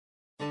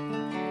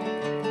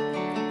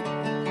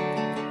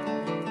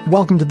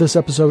Welcome to this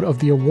episode of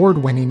the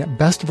award-winning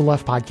Best of the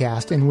Left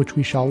podcast, in which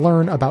we shall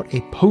learn about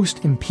a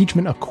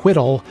post-impeachment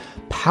acquittal,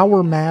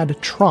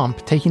 power-mad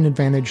Trump taking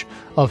advantage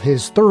of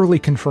his thoroughly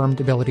confirmed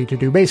ability to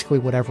do basically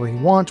whatever he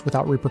wants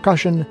without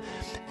repercussion,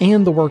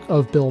 and the work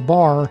of Bill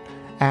Barr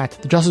at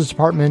the Justice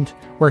Department,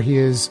 where he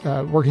is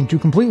working to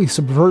completely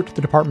subvert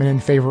the department in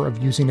favor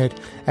of using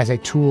it as a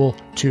tool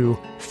to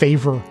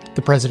favor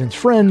the president's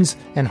friends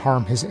and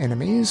harm his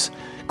enemies.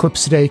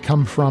 Clips today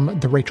come from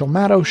The Rachel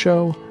Maddow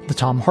Show, The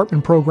Thom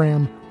Hartmann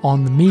Program,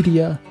 On the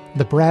Media,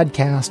 The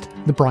Bradcast,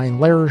 The Brian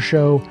Lehrer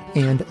Show,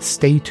 and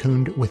Stay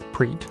Tuned with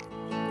Preet.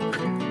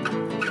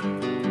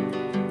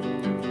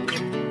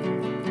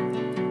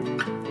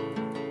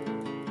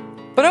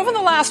 But over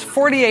the last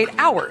 48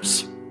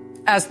 hours,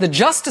 as the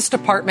Justice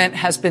Department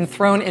has been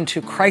thrown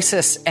into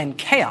crisis and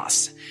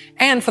chaos,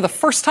 and for the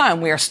first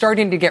time, we are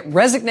starting to get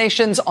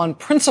resignations on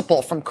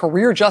principle from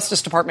career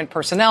Justice Department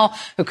personnel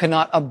who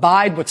cannot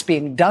abide what's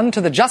being done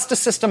to the justice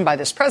system by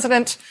this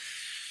president.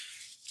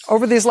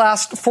 Over these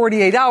last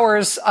 48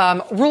 hours,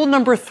 rule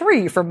number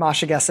 3 from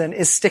Masha Gessen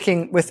is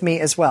sticking with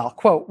me as well.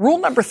 Quote, rule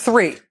number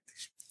 3,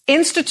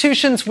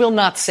 institutions will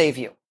not save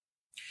you.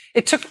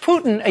 It took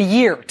Putin a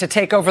year to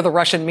take over the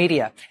Russian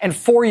media and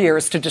 4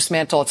 years to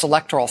dismantle its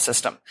electoral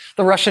system.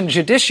 The Russian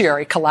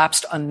judiciary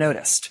collapsed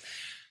unnoticed.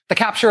 The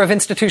capture of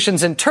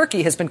institutions in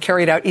Turkey has been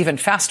carried out even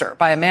faster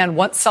by a man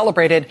once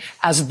celebrated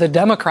as the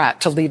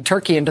Democrat to lead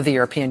Turkey into the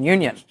European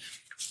Union.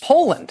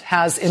 Poland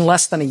has, in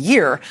less than a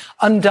year,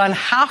 undone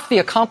half the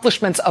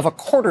accomplishments of a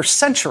quarter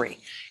century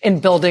in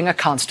building a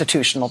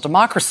constitutional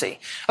democracy.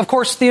 Of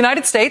course, the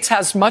United States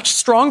has much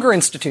stronger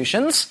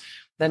institutions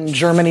than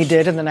Germany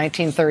did in the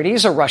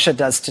 1930s or Russia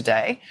does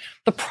today.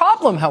 The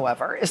problem,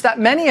 however, is that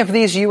many of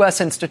these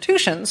U.S.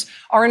 institutions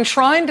are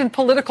enshrined in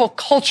political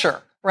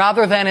culture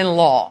rather than in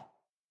law.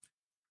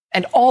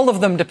 And all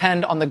of them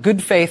depend on the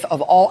good faith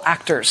of all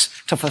actors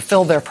to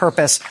fulfill their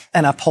purpose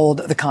and uphold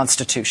the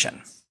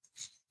Constitution.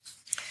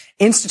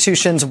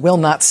 Institutions will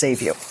not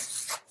save you.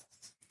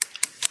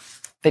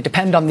 They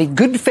depend on the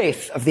good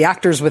faith of the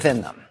actors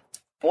within them.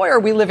 Boy, are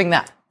we living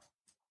that.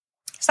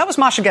 So that was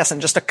Masha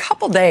Gessen just a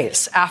couple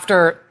days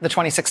after the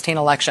 2016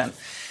 election.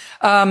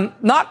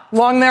 Not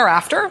long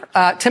thereafter,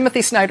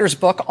 Timothy Snyder's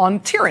book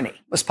on tyranny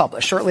was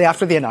published shortly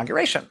after the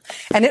inauguration.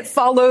 And it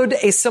followed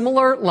a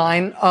similar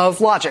line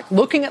of logic,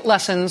 looking at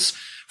lessons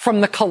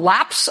from the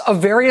collapse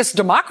of various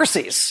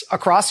democracies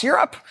across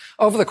Europe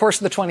over the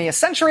course of the 20th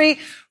century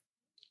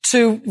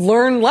to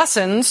learn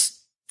lessons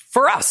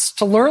for us,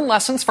 to learn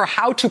lessons for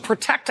how to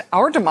protect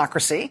our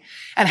democracy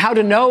and how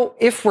to know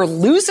if we're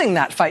losing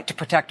that fight to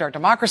protect our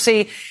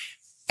democracy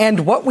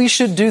and what we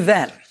should do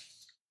then.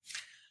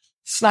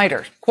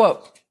 Snyder,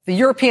 quote, the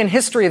European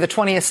history of the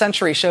 20th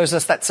century shows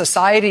us that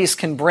societies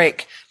can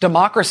break,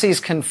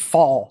 democracies can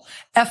fall,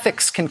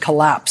 ethics can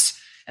collapse,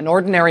 and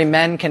ordinary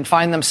men can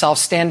find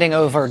themselves standing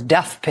over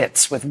death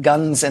pits with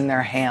guns in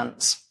their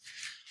hands.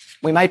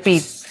 We might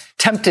be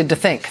tempted to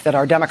think that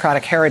our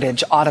democratic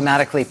heritage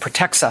automatically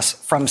protects us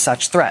from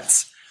such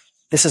threats.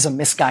 This is a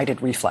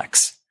misguided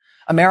reflex.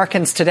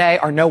 Americans today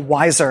are no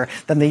wiser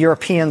than the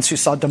Europeans who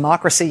saw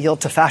democracy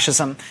yield to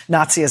fascism,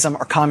 Nazism,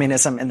 or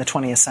communism in the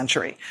 20th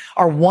century.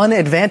 Our one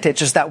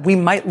advantage is that we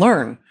might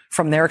learn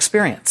from their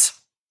experience.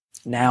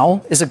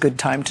 Now is a good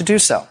time to do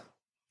so.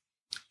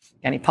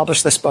 And he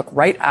published this book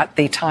right at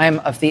the time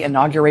of the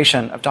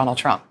inauguration of Donald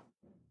Trump.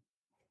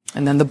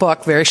 And then the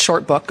book, very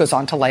short book, goes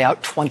on to lay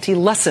out 20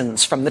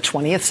 lessons from the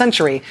 20th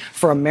century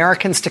for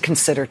Americans to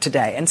consider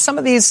today. And some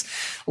of these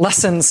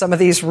lessons, some of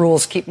these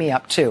rules keep me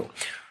up too.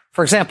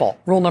 For example,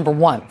 rule number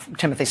 1 from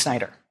Timothy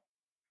Snyder.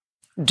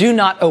 Do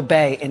not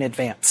obey in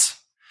advance.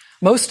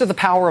 Most of the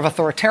power of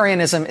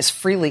authoritarianism is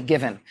freely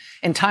given.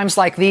 In times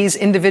like these,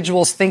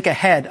 individuals think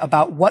ahead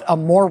about what a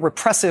more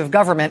repressive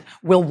government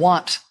will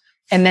want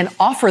and then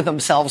offer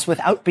themselves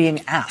without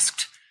being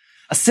asked.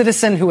 A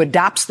citizen who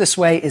adapts this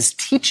way is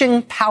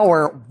teaching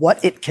power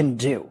what it can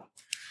do.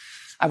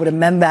 I would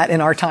amend that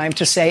in our time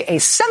to say a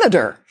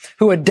senator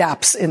who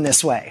adapts in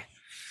this way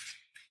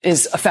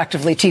is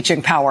effectively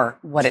teaching power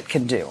what it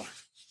can do.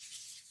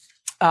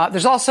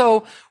 There's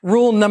also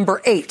rule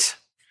number 8,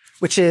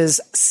 which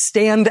is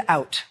stand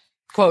out.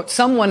 Quote,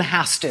 someone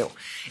has to.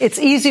 It's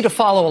easy to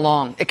follow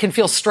along. It can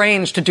feel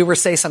strange to do or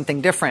say something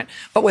different.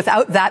 But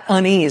without that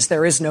unease,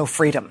 there is no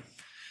freedom.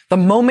 The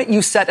moment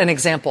you set an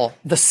example,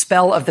 the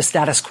spell of the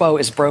status quo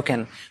is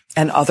broken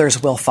and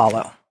others will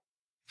follow.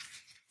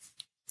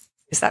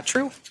 Is that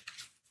true?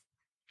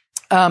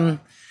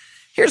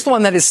 Here's the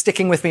one that is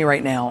sticking with me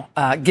right now,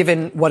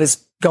 given what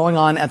is going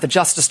on at the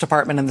Justice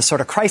Department and the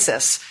sort of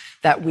crisis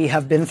that we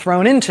have been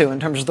thrown into in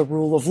terms of the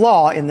rule of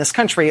law in this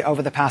country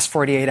over the past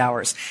 48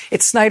 hours.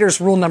 It's Snyder's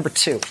rule number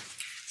 2.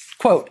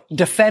 Quote,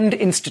 defend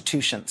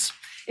institutions.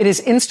 It is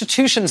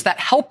institutions that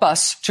help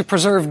us to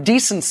preserve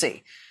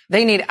decency,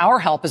 They need our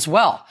help as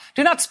well.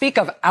 Do not speak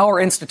of our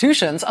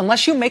institutions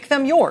unless you make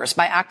them yours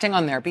by acting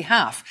on their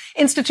behalf.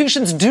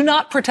 Institutions do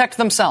not protect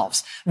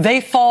themselves.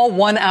 They fall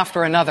one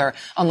after another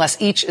unless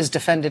each is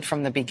defended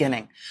from the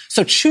beginning.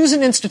 So choose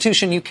an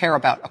institution you care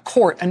about, a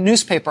court, a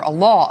newspaper, a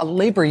law, a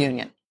labor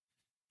union,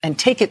 and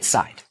take its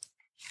side.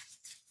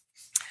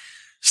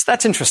 So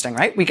that's interesting,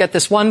 right? We get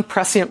this one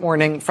prescient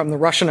warning from the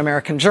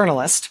Russian-American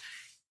journalist.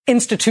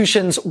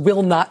 Institutions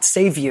will not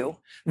save you.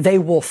 They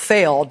will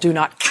fail. Do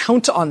not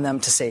count on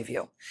them to save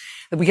you.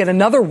 We get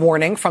another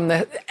warning from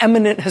the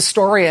eminent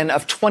historian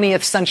of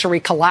 20th century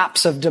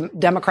collapse of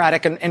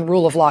democratic and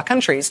rule of law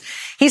countries.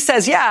 He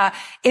says, yeah,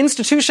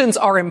 institutions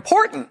are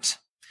important,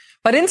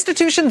 but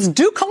institutions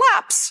do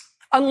collapse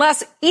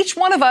unless each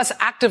one of us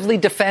actively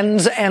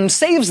defends and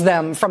saves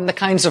them from the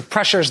kinds of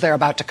pressures they're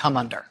about to come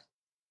under.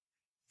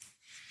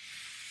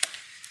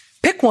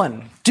 Pick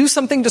one. Do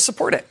something to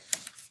support it.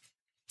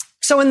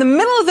 So in the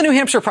middle of the New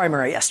Hampshire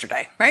primary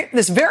yesterday, right,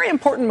 this very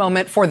important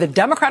moment for the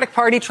Democratic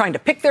Party trying to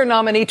pick their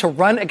nominee to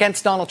run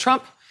against Donald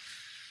Trump,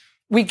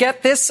 we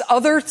get this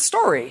other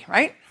story,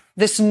 right?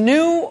 This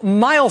new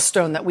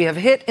milestone that we have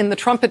hit in the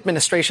Trump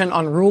administration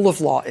on rule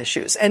of law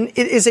issues. And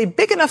it is a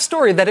big enough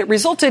story that it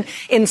resulted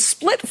in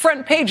split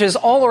front pages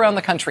all around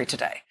the country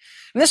today.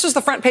 And this was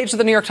the front page of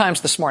the New York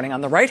Times this morning.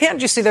 On the right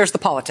hand, you see there's the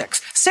politics.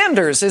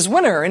 Sanders is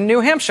winner in New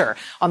Hampshire.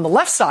 On the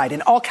left side,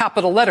 in all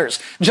capital letters,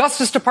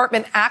 Justice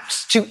Department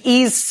acts to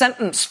ease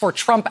sentence for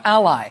Trump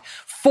ally.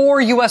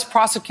 4 U.S.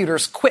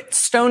 prosecutors quit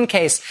Stone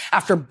case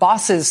after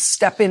bosses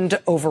step in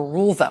to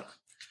overrule them.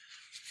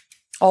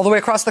 All the way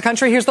across the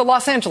country, here's the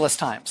Los Angeles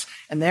Times.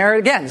 And there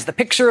again is the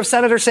picture of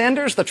Senator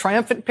Sanders, the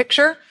triumphant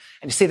picture.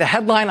 And you see the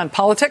headline on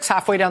politics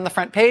halfway down the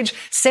front page.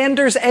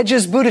 Sanders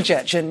edges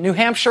Buttigieg in New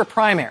Hampshire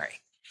primary.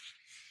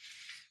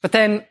 But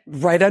then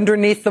right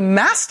underneath the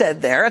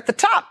masthead there at the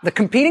top, the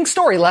competing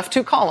story left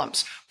 2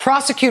 columns.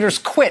 Prosecutors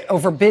quit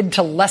over bid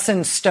to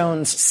lessen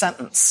Stone's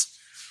sentence.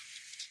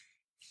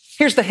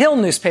 Here's the Hill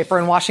newspaper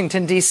in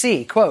Washington,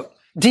 D.C. Quote,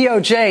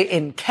 DOJ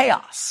in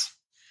chaos.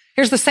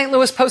 Here's the St.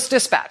 Louis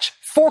Post-Dispatch.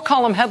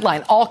 4-column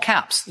headline, all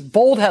caps,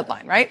 bold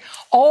headline, right?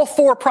 All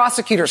 4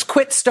 prosecutors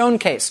quit Stone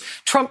case.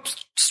 Trump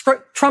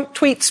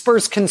tweet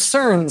spurs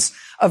concerns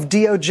of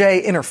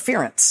DOJ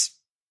interference.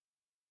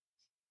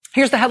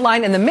 Here's the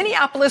headline in the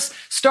Minneapolis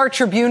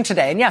Star-Tribune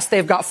today. And yes,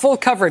 they've got full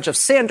coverage of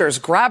Sanders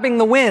grabbing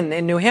the win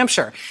in New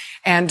Hampshire.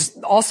 And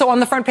also on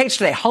the front page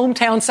today,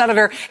 hometown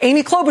Senator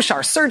Amy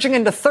Klobuchar surging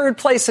into 3rd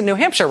place in New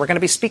Hampshire. We're going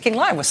to be speaking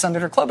live with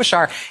Senator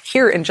Klobuchar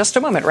here in just a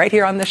moment, right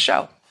here on this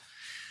show.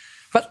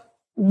 But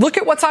look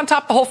at what's on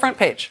top of the whole front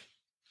page.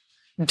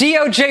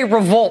 DOJ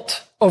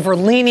revolt over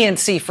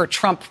leniency for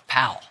Trump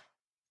pal.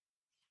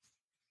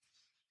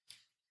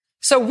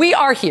 So we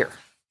are here.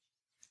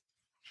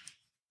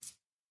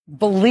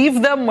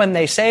 Believe them when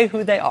they say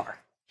who they are,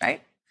 right?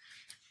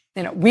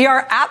 You know, we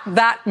are at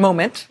that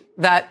moment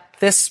that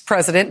this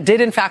president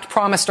did in fact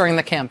promise during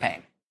the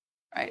campaign,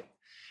 right?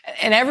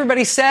 And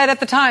everybody said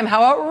at the time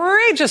how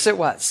outrageous it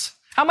was,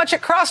 how much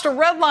it crossed a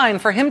red line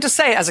for him to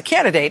say as a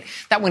candidate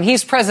that when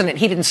he's president,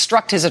 he'd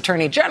instruct his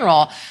attorney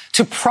general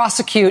to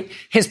prosecute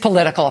his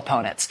political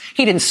opponents.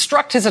 He'd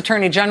instruct his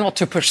attorney general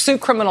to pursue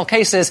criminal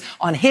cases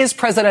on his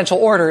presidential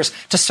orders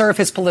to serve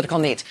his political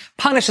needs,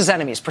 punish his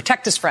enemies,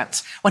 protect his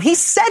friends. When he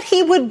said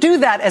he would do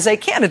that as a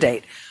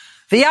candidate,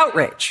 the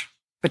outrage.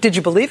 But did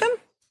you believe him?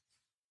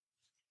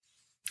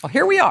 Well,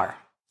 here we are,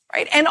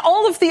 right? And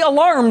all of the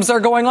alarms are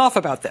going off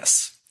about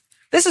this.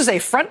 This is a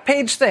front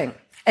page thing.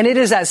 And it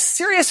is as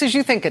serious as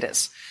you think it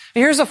is.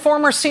 Here's a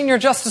former senior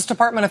Justice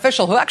Department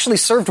official who actually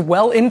served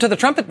well into the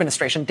Trump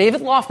administration.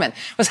 David Loffman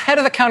was head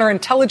of the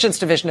counterintelligence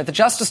division at the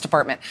Justice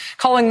Department,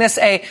 calling this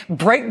a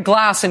break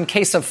glass in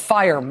case of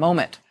fire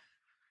moment.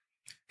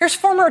 Here's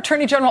former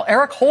Attorney General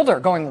Eric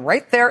Holder going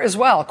right there as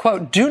well.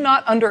 Quote, do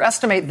not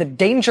underestimate the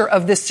danger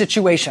of this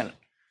situation.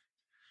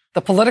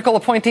 The political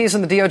appointees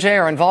in the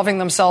DOJ are involving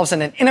themselves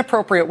in an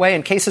inappropriate way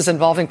in cases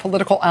involving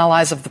political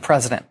allies of the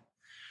president.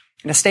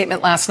 In a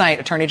statement last night,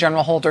 Attorney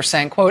General Holder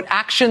saying, quote,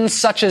 actions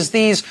such as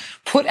these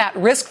put at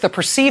risk the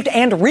perceived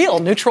and real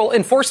neutral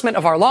enforcement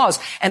of our laws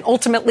and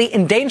ultimately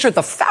endanger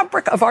the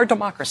fabric of our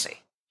democracy.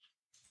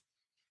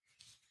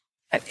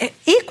 And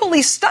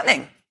equally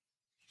stunning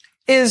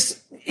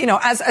is, you know,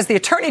 as the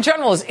Attorney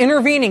General is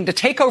intervening to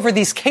take over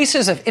these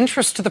cases of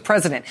interest to the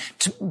president,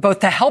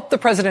 both to help the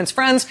president's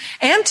friends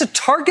and to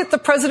target the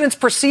president's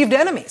perceived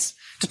enemies,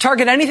 to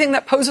target anything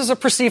that poses a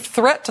perceived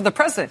threat to the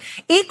president.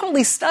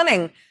 Equally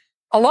stunning,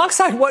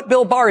 alongside what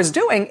Bill Barr is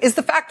doing, is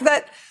the fact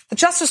that the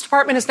Justice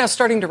Department is now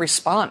starting to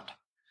respond.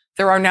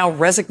 There are now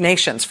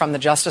resignations from the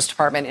Justice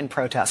Department in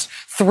protest.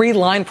 3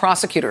 line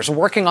prosecutors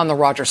working on the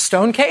Roger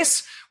Stone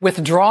case,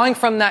 withdrawing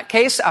from that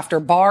case after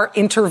Barr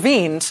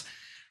intervened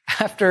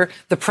after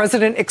the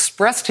president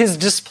expressed his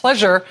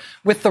displeasure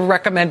with the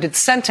recommended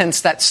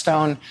sentence that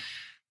Stone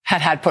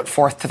had put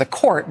forth to the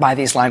court by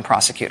these line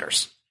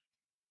prosecutors.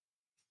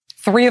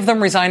 3 of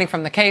them resigning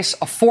from the case,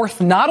 a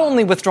 4th not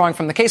only withdrawing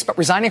from the case, but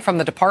resigning from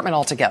the department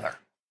altogether.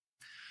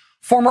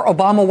 Former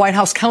Obama White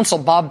House counsel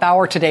Bob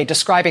Bauer today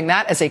describing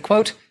that as a,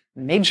 quote,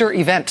 major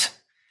event.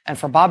 And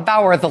for Bob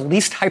Bauer, the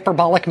least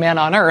hyperbolic man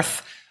on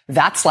earth,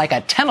 that's like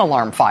a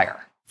 10-alarm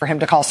fire for him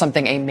to call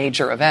something a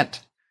major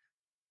event.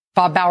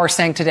 Bob Bauer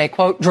saying today,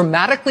 quote,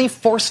 dramatically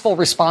forceful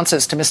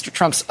responses to Mr.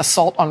 Trump's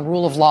assault on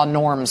rule of law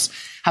norms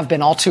have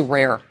been all too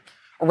rare.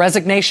 A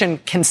resignation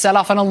can set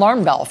off an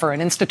alarm bell for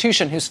an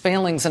institution whose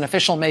failings an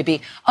official may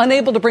be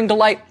unable to bring to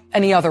light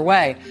any other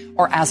way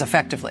or as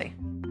effectively.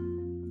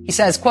 He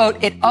says,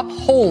 quote, it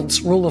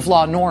upholds rule of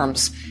law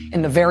norms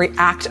in the very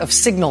act of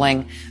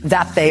signaling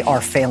that they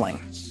are failing.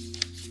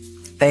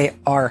 They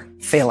are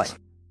failing.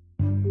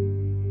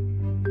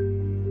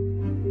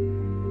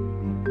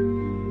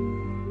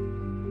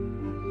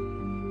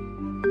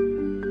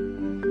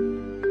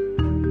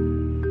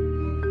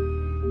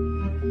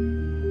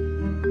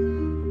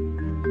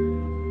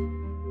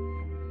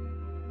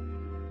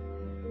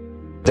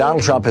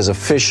 Donald Trump has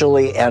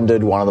officially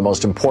ended one of the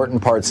most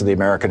important parts of the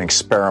American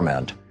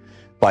experiment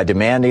by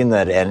demanding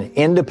that an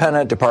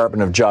independent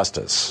Department of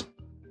Justice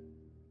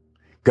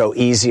go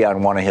easy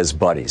on one of his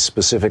buddies,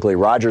 specifically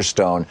Roger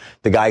Stone,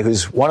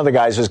 one of the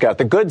guys who's got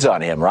the goods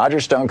on him. Roger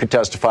Stone could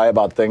testify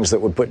about things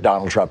that would put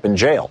Donald Trump in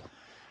jail.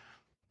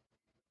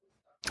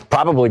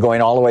 Probably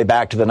going all the way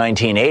back to the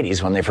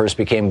 1980s when they first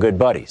became good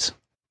buddies.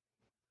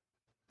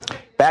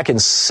 Back in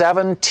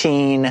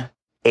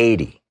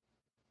 1780,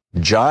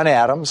 John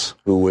Adams,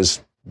 who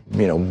was,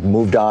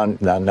 moved on.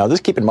 Now this,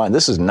 keep in mind,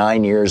 this is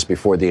 9 years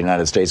before the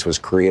United States was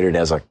created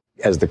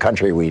as the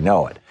country we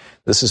know it.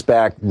 This is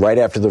back right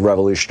after the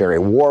Revolutionary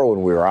War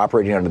when we were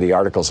operating under the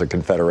Articles of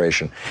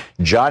Confederation.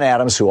 John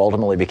Adams, who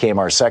ultimately became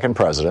our second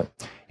president,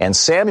 and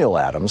Samuel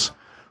Adams,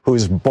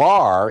 whose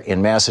bar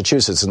in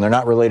Massachusetts, and they're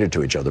not related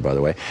to each other, by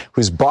the way,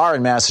 whose bar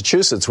in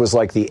Massachusetts was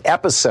like the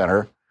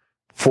epicenter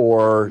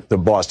for the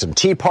Boston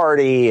Tea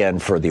Party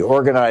and for the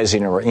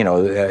organizing,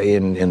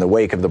 in the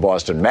wake of the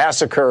Boston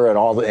Massacre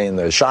and in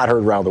the shot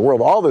heard around the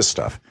world, all this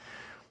stuff.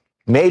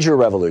 Major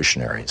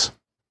revolutionaries.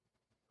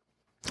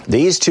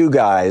 These two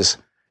guys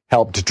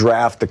helped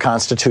draft the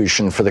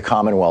Constitution for the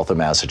Commonwealth of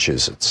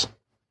Massachusetts.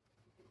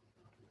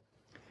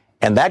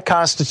 And that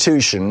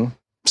Constitution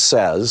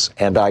says,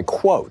 and I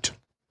quote,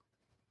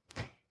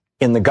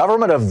 in the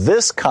government of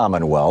this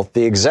Commonwealth,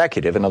 the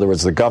executive, in other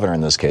words, the governor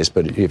in this case,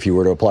 but if you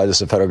were to apply this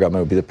to federal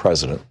government, it would be the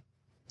president.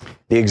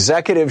 The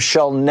executive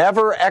shall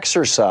never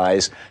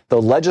exercise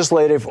the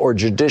legislative or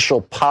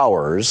judicial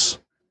powers.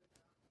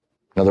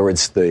 In other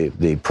words,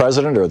 the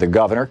president or the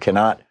governor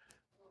cannot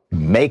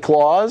make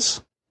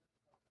laws,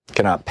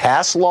 cannot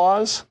pass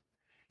laws,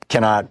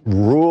 cannot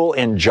rule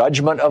in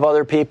judgment of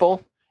other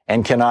people,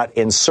 and cannot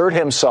insert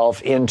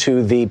himself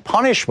into the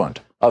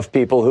punishment of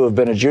people who have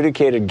been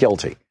adjudicated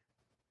guilty,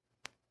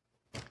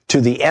 to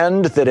the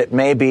end that it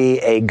may be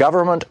a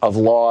government of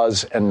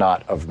laws and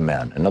not of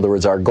men. In other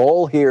words, our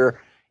goal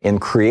here in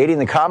creating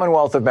the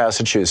Commonwealth of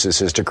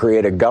Massachusetts is to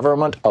create a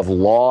government of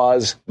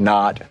laws,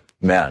 not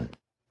men.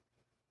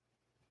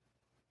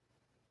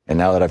 And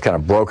now that I've kind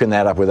of broken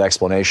that up with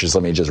explanations,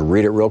 let me just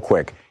read it real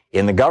quick.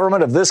 In the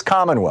government of this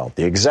Commonwealth,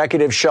 the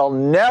executive shall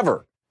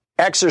never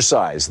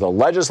exercise the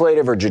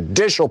legislative or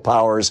judicial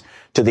powers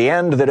to the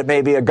end that it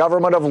may be a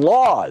government of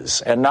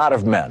laws and not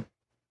of men.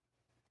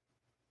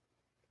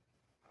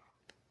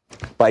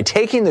 By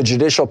taking the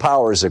judicial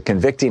powers of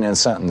convicting and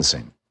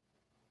sentencing,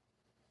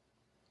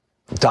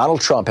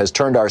 Donald Trump has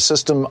turned our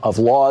system of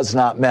laws,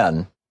 not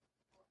men,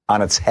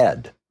 on its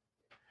head.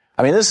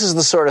 I mean, this is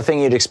the sort of thing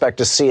you'd expect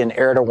to see in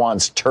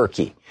Erdogan's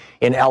Turkey,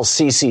 in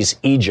El-Sisi's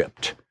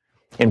Egypt,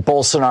 in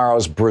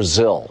Bolsonaro's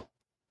Brazil,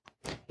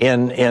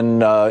 in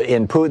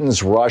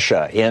Putin's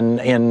Russia,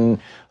 in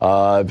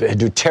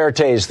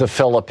Duterte's the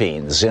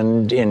Philippines,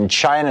 in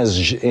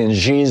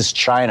Xi's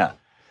China,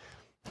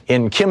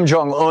 in Kim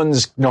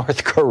Jong-un's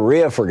North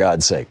Korea, for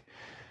God's sake.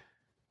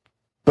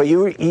 But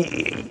you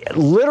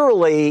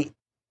literally,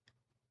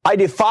 I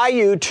defy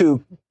you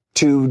to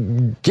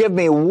give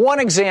me one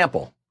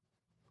example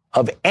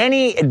of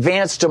any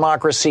advanced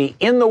democracy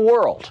in the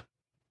world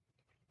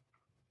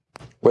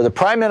where the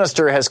prime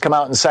minister has come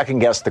out and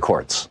second-guessed the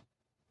courts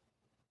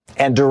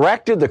and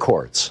directed the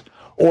courts,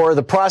 or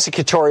the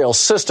prosecutorial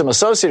system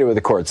associated with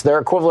the courts, their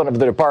equivalent of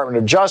the Department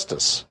of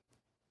Justice,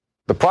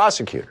 the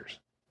prosecutors,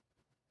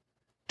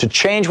 to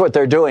change what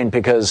they're doing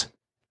because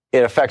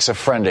it affects a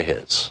friend of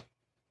his.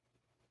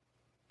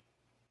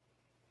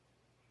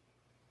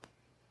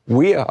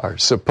 We are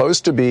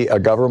supposed to be a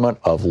government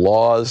of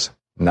laws,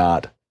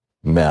 not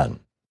men.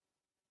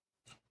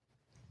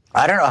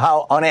 I don't know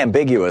how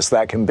unambiguous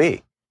that can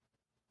be.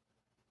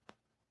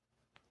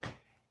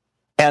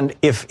 And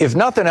if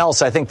nothing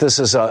else, I think this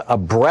is a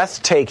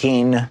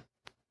breathtaking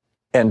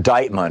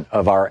indictment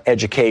of our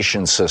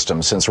education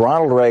system. Since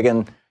Ronald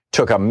Reagan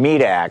took a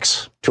meat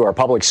axe to our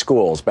public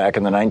schools back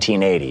in the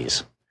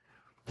 1980s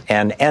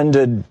and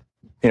ended,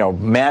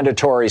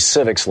 mandatory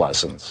civics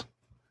lessons.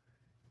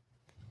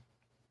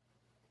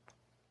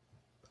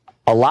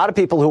 A lot of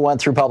people who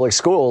went through public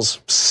schools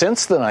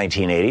since the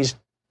 1980s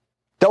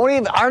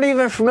aren't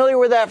even familiar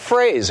with that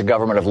phrase, a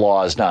government of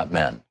laws, not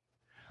men.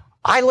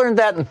 I learned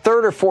that in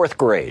third or fourth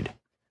grade.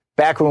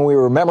 back when we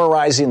were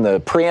memorizing the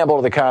preamble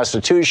to the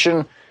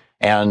Constitution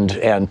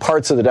and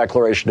parts of the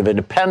Declaration of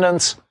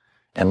Independence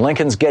and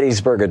Lincoln's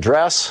Gettysburg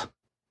Address.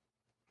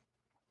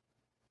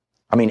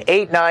 I mean,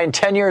 8, 9,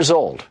 10 years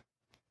old.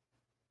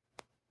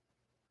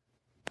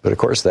 But of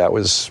course, that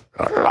was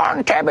a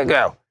long time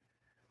ago.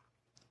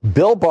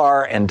 Bill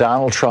Barr and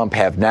Donald Trump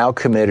have now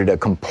committed a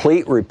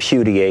complete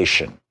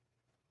repudiation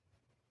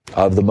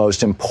of the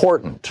most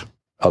important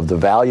of the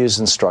values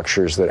and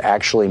structures that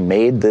actually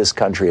made this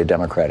country a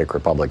democratic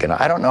republic. And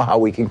I don't know how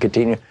we can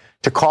continue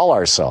to call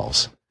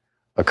ourselves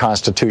a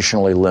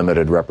constitutionally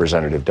limited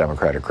representative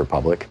democratic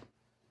republic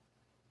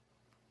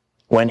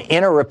when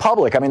in a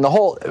republic, I mean,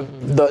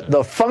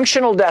 the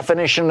functional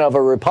definition of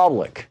a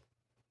republic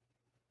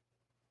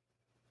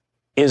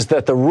is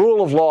that the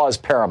rule of law is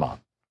paramount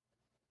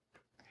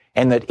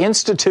and that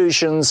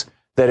institutions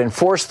that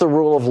enforce the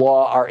rule of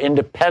law are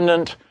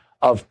independent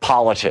of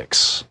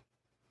politics.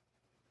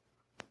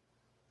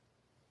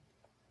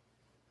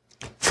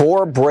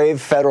 4 brave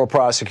federal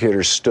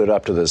prosecutors stood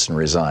up to this and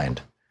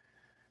resigned.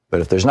 But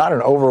if there's not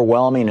an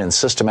overwhelming and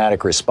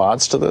systematic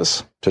response to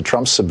this, to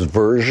Trump's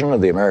subversion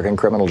of the American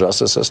criminal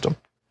justice system,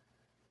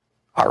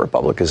 our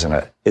republic is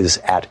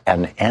at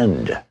an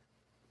end.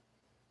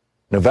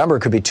 November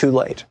could be too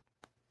late.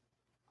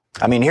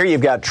 I mean, here you've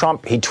got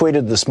Trump. He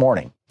tweeted this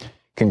morning,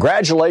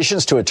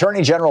 "Congratulations to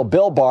Attorney General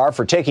Bill Barr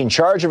for taking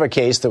charge of a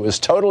case that was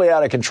totally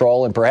out of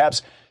control and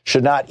perhaps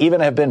should not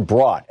even have been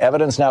brought.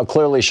 Evidence now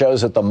clearly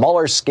shows that the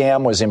Mueller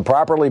scam was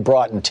improperly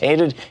brought and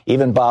tainted.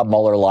 Even Bob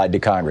Mueller lied to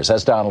Congress."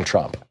 That's Donald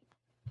Trump.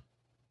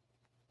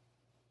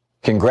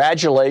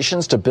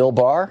 Congratulations to Bill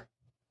Barr.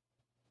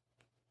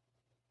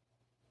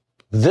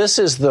 This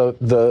is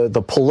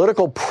the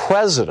political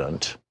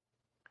president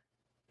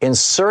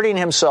inserting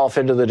himself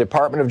into the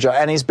Department of Justice,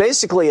 and he's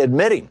basically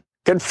admitting,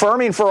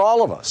 confirming for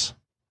all of us,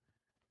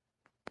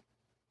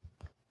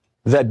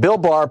 that Bill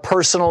Barr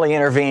personally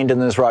intervened in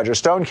this Roger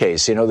Stone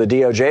case. You know, the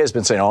DOJ has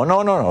been saying, "Oh,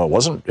 no,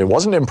 it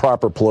wasn't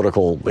improper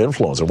political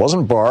influence. It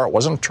wasn't Barr, it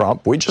wasn't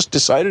Trump. We just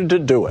decided to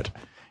do it.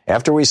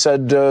 After we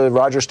said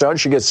Roger Stone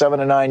should get 7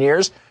 to 9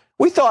 years,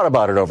 we thought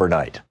about it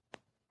overnight."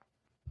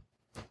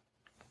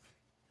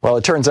 Well,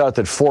 it turns out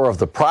that 4 of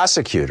the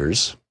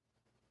prosecutors,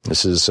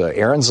 this is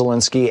Aaron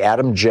Zelinsky,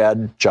 Adam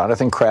Jed,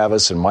 Jonathan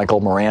Kravis, and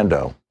Michael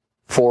Mirando,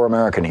 4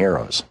 American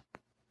heroes,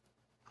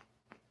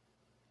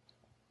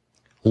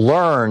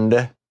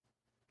 learned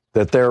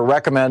that their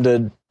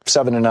recommended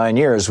 7 to 9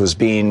 years was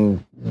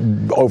being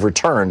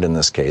overturned in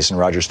this case, in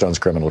Roger Stone's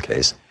criminal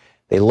case.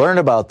 They learned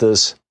about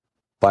this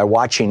by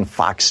watching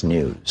Fox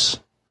News.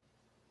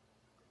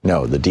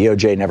 No, the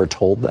DOJ never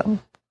told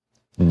them.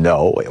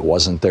 No, it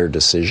wasn't their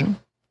decision.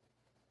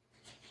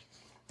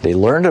 They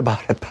learned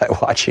about it by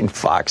watching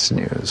Fox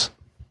News.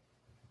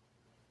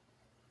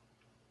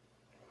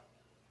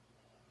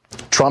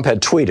 Trump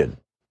had tweeted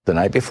the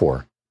night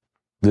before,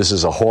 "This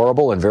is a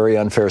horrible and very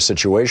unfair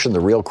situation. The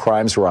real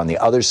crimes were on the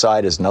other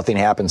side. As nothing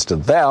happens to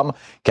them,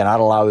 cannot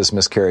allow this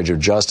miscarriage of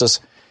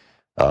justice."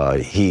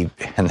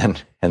 And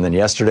then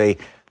yesterday,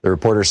 the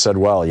reporter said,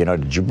 "Well, you know,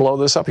 did you blow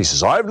this up?" He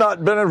says, "I've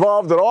not been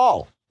involved at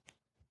all.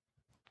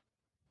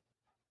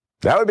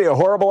 That would be a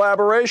horrible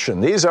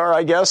aberration. These are,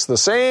 I guess, the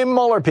same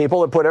Mueller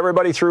people that put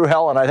everybody through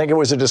hell, and I think it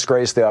was a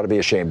disgrace. They ought to be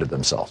ashamed of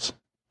themselves."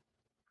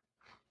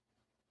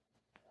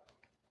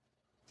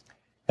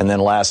 And then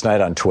last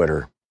night on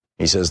Twitter,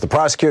 he says, "The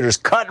prosecutors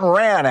cut and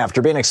ran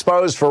after being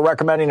exposed for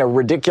recommending a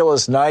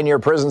ridiculous 9-year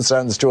prison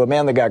sentence to a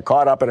man that got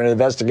caught up in an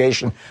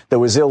investigation that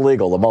was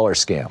illegal, the Mueller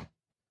scam."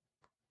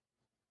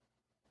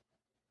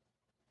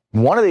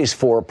 One of these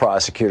 4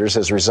 prosecutors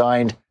has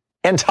resigned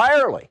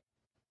entirely,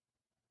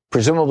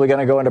 presumably going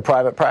to go into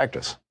private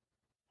practice.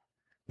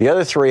 The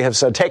other 3 have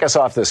said, "Take us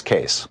off this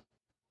case.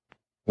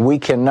 We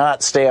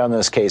cannot stay on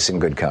this case in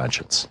good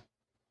conscience."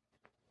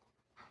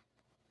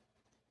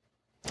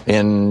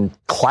 In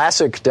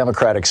classic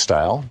Democratic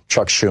style,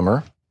 Chuck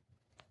Schumer,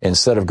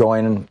 instead of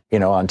going,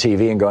 on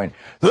TV and going,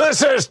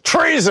 "This is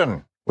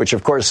treason," which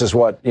of course is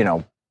what,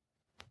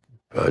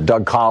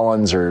 Doug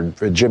Collins or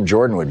Jim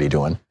Jordan would be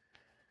doing,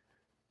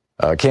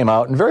 came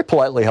out and very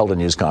politely held a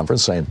news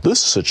conference saying, "This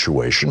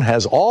situation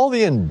has all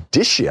the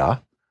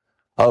indicia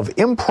of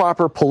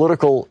improper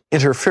political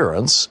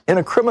interference in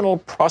a criminal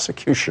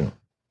prosecution."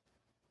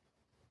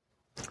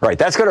 Right,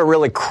 that's going to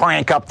really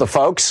crank up the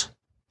folks.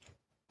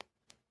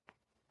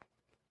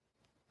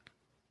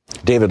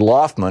 David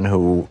Loffman,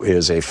 who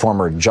is a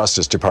former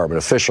Justice Department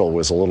official,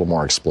 was a little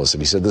more explicit.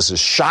 He said, "This is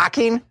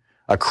shocking,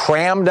 a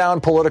crammed down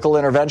political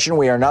intervention.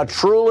 We are now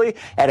truly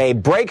at a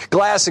break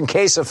glass in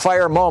case of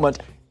fire moment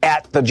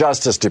at the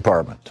Justice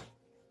Department."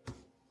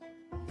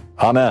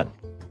 Amen.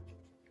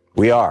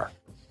 We are.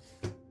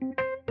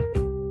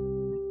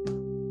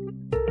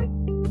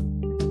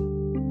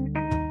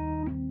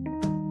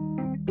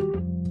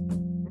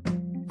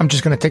 I'm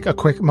just going to take a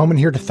quick moment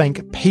here to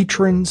thank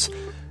patrons.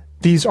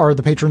 These are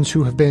the patrons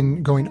who have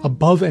been going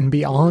above and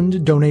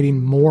beyond,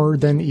 donating more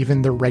than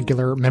even the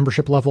regular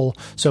membership level.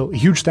 So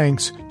huge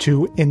thanks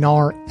to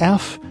Inar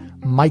F.,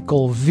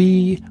 Michael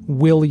V.,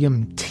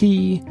 William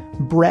T.,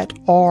 Brett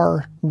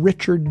R.,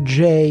 Richard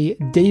J.,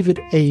 David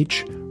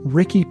H.,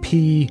 Ricky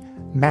P.,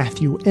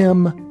 Matthew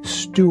M.,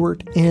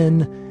 Stuart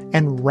N.,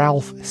 and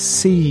Ralph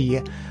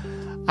C.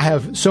 I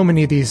have so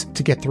many of these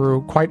to get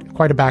through,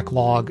 quite a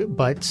backlog,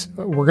 but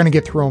we're going to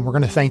get through them. We're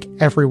going to thank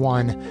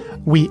everyone.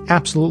 We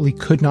absolutely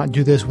could not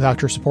do this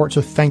without your support,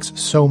 so thanks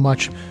so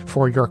much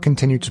for your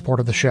continued support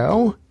of the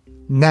show.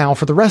 Now,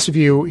 for the rest of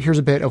you, here's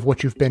a bit of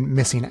what you've been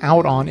missing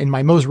out on. In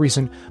my most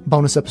recent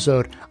bonus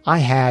episode, I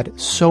had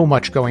so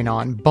much going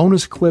on.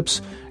 Bonus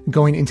clips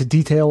going into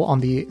detail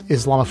on the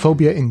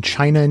Islamophobia in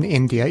China and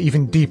India,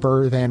 even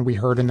deeper than we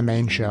heard in the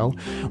main show.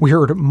 We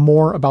heard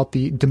more about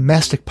the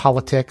domestic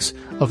politics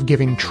of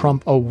giving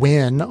Trump a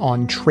win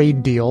on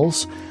trade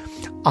deals.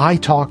 I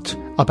talked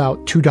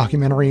about 2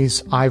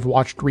 documentaries I've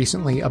watched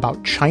recently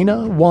about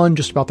China. One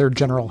just about their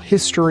general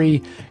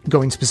history,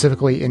 going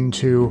specifically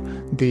into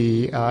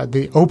the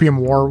Opium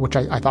War, which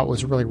I thought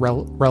was really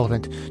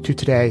relevant to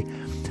today.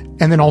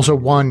 And then also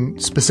one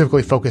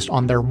specifically focused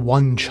on their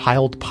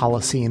one-child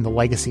policy and the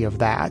legacy of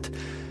that.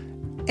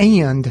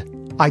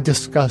 And I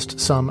discussed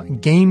some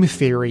game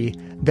theory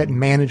that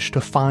managed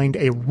to find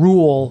a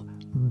rule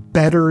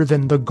better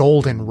than the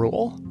golden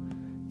rule,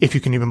 if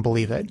you can even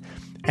believe it.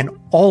 And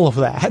all of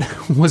that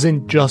was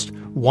in just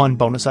one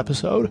bonus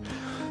episode.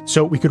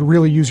 So we could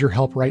really use your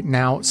help right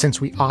now,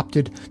 since we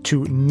opted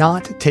to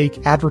not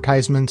take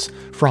advertisements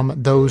from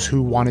those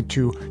who wanted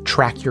to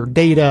track your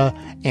data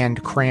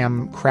and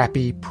cram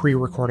crappy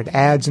pre-recorded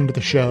ads into the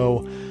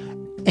show.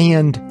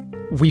 And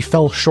we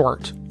fell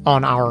short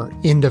on our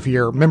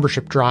end-of-year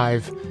membership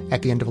drive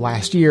at the end of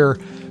last year.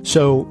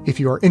 So if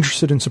you are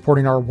interested in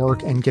supporting our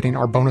work and getting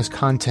our bonus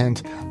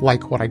content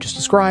like what I just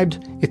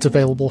described, it's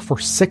available for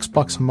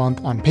 $6 a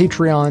month on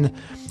Patreon.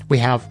 We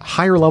have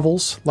higher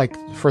levels, like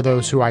for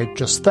those who I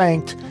just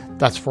thanked.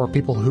 That's for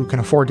people who can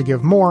afford to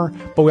give more.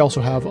 But we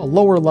also have a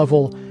lower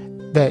level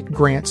that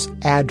grants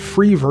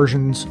ad-free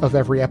versions of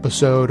every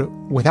episode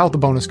without the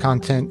bonus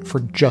content for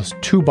just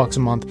 $2 a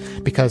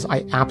month, because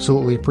I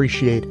absolutely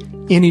appreciate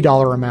any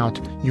dollar amount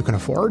you can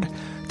afford.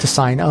 To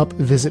sign up,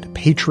 visit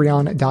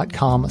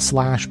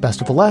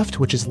patreon.com/bestoftheleft,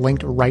 which is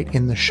linked right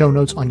in the show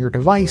notes on your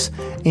device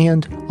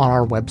and on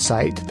our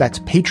website. That's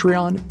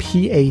Patreon,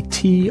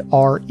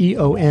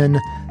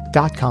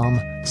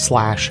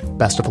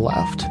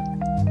 patreon.com/bestoftheleft.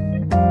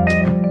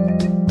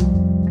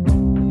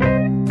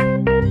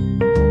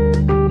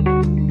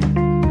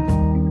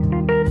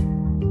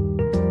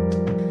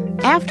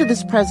 After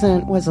this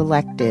president was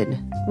elected,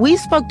 we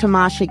spoke to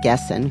Masha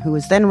Gessen, who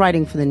was then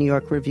writing for the New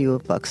York Review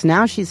of Books.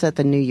 Now she's at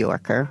the New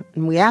Yorker.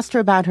 And we asked her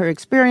about her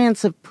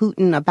experience of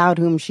Putin, about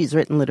whom she's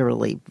written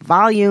literally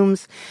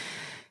volumes.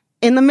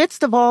 In the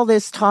midst of all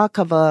this talk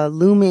of a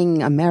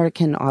looming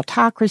American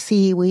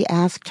autocracy, we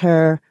asked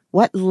her,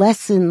 what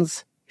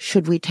lessons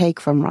should we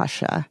take from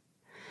Russia?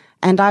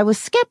 And I was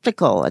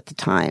skeptical at the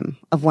time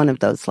of one of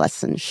those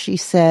lessons. She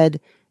said,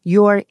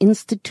 your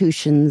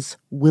institutions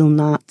will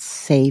not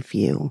save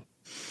you.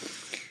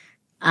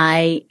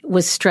 I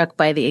was struck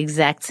by the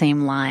exact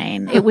same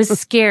line. It was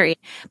scary,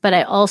 but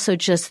I also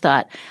just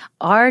thought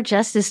our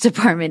Justice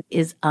Department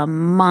is a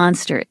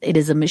monster. It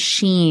is a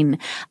machine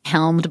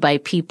helmed by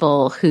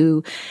people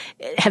who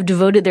have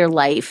devoted their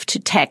life to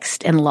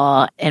text and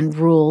law and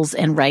rules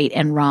and right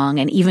and wrong.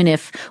 And even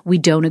if we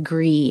don't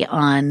agree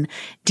on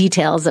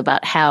details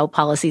about how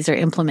policies are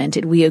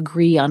implemented, we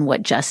agree on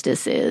what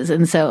justice is.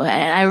 And so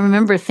I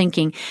remember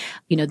thinking,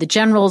 you know, the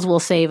generals will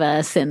save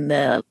us and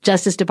the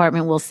Justice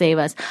Department will save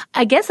us.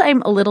 I guess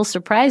I'm a little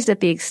surprised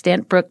at the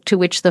extent, Brooke, to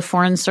which the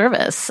Foreign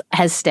Service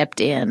has stepped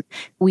in.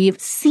 We've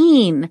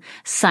seen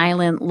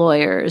silent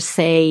lawyers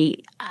say,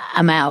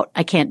 I'm out,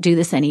 I can't do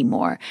this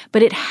anymore.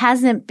 But it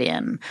hasn't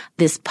been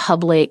this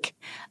public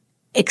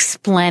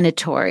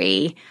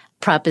explanatory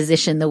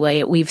proposition the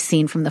way we've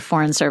seen from the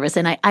Foreign Service.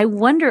 And I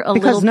wonder a little—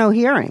 Because no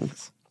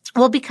hearings.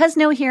 Well, because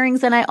no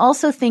hearings. And I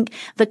also think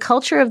the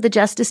culture of the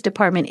Justice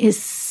Department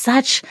is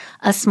such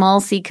a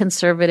small c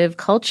conservative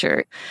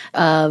culture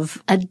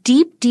of a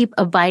deep, deep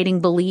abiding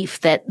belief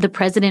that the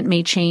president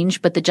may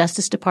change, but the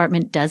Justice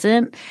Department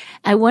doesn't.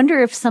 I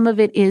wonder if some of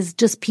it is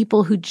just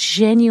people who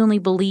genuinely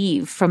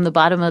believe from the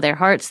bottom of their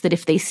hearts that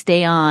if they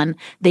stay on,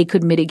 they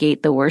could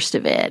mitigate the worst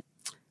of it.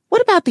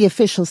 What about the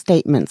official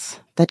statements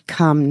that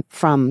come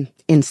from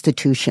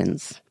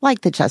institutions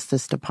like the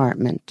Justice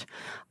Department?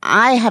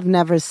 I have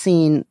never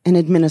seen an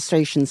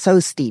administration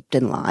so steeped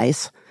in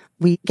lies.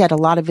 We get a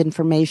lot of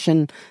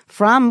information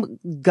from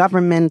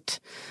government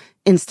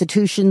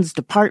institutions,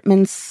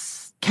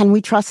 departments. Can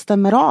we trust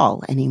them at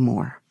all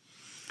anymore?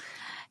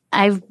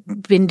 I've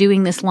been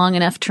doing this long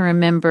enough to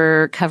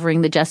remember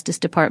covering the Justice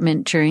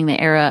Department during the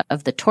era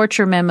of the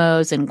torture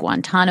memos and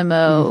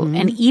Guantanamo. Mm-hmm.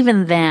 And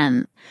even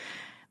then,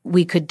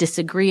 we could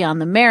disagree on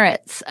the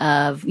merits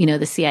of, you know,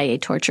 the CIA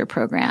torture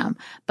program,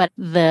 but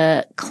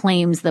the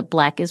claims that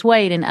black is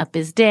white and up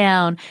is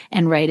down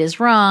and right is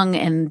wrong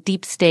and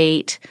deep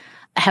state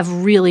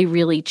have really,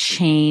 really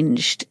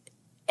changed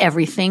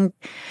everything.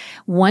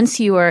 Once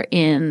you are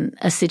in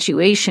a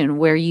situation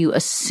where you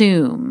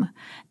assume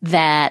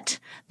that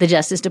the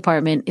Justice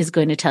Department is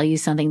going to tell you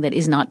something that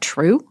is not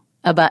true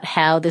about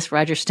how this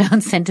Roger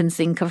Stone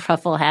sentencing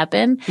kerfuffle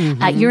happened,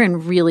 you're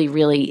in really,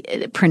 really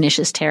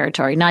pernicious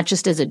territory, not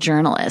just as a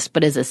journalist,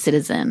 but as a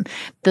citizen.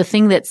 The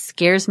thing that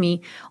scares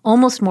me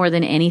almost more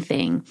than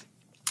anything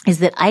is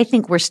that I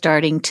think we're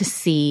starting to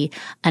see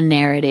a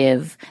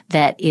narrative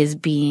that is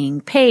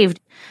being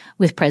paved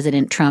with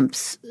President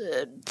Trump's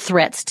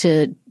threats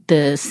to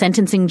the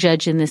sentencing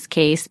judge in this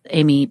case,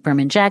 Amy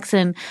Berman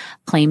Jackson,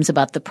 claims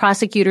about the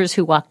prosecutors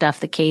who walked off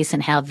the case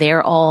and how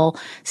they're all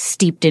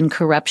steeped in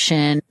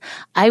corruption.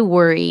 I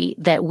worry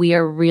that we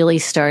are really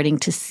starting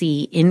to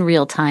see in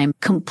real time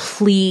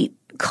complete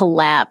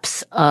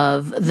collapse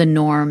of the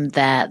norm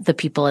that the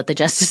people at the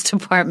Justice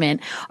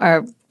Department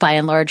are by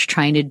and large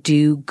trying to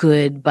do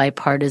good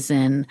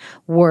bipartisan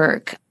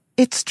work.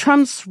 It's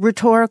Trump's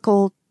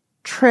rhetorical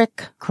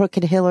trick,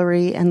 crooked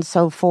Hillary and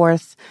so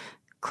forth,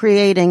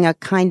 creating a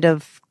kind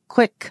of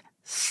quick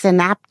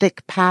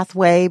synaptic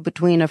pathway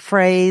between a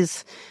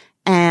phrase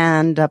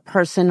and a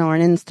person or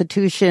an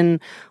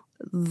institution.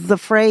 The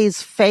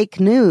phrase fake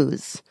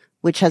news,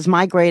 which has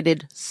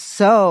migrated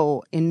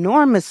so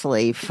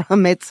enormously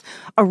from its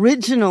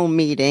original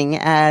meaning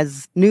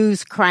as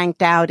news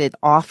cranked out at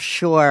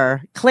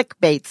offshore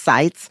clickbait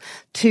sites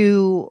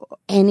to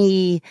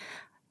any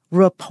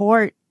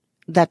report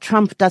that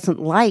Trump doesn't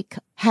like,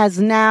 has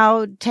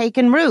now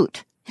taken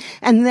root.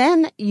 And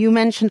then you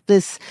mentioned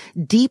this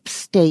deep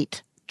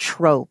state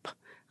trope.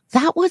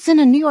 That was in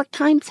a New York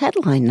Times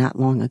headline not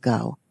long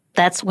ago.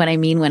 That's what I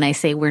mean when I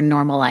say we're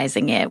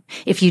normalizing it.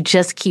 If you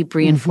just keep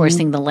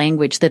reinforcing the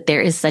language that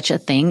there is such a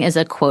thing as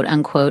a quote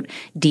unquote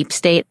deep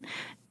state,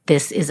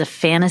 this is a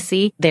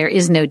fantasy. There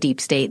is no deep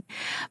state.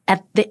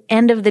 At the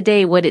end of the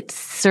day, what it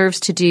serves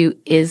to do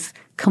is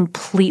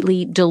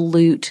completely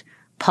dilute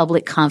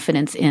public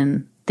confidence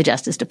in the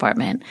Justice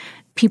Department.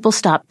 People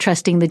stop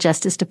trusting the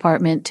Justice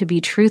Department to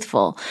be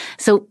truthful.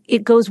 So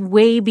it goes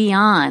way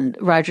beyond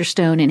Roger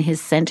Stone and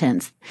his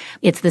sentence.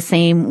 It's the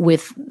same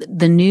with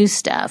the news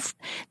stuff.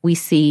 We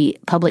see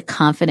public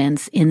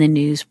confidence in the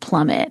news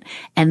plummet.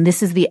 And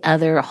this is the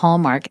other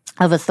hallmark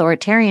of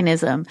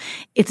authoritarianism.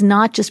 It's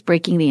not just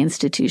breaking the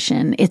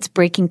institution. It's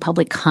breaking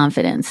public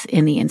confidence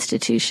in the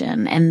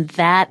institution. And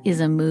that is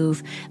a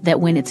move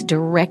that when it's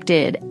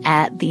directed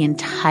at the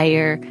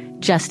entire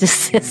justice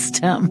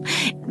system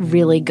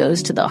really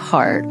goes to the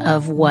heart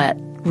of what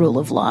rule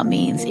of law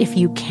means. If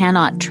you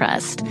cannot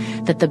trust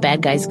that the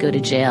bad guys go to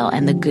jail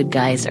and the good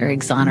guys are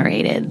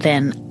exonerated,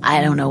 then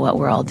I don't know what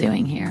we're all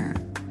doing here.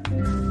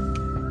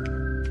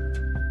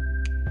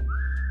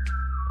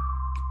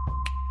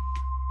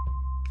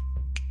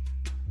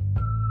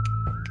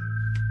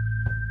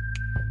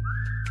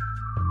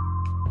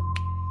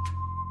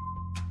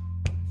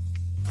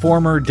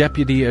 Former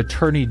Deputy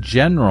Attorney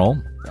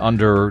General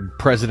under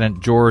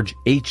President George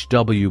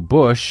H.W.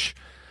 Bush.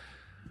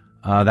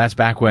 That's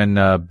back when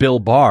Bill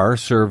Barr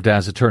served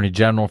as Attorney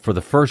General for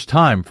the first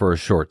time for a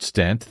short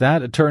stint.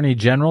 That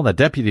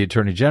Deputy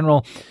Attorney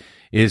General,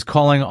 is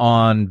calling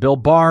on Bill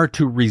Barr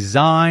to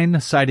resign,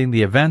 citing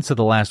the events of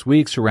the last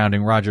week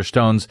surrounding Roger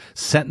Stone's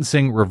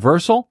sentencing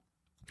reversal,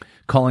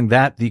 calling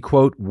that the,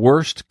 quote,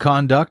 worst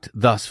conduct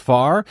thus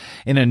far.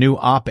 In a new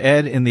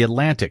op-ed in The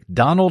Atlantic,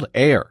 Donald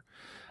Ayer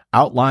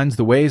outlines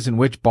the ways in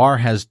which Barr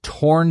has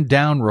torn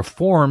down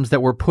reforms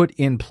that were put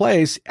in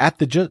place at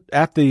the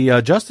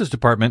Justice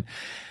Department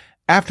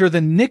after the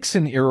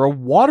Nixon-era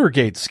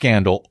Watergate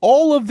scandal.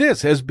 All of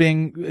this is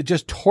being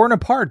just torn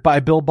apart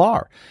by Bill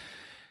Barr.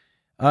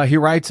 He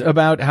writes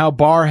about how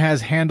Barr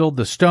has handled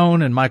the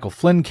Stone and Michael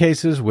Flynn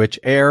cases, which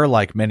Ayer,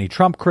 like many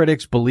Trump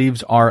critics,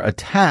 believes are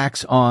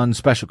attacks on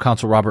Special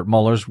Counsel Robert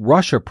Mueller's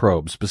Russia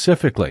probe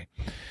specifically.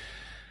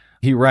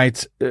 He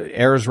writes,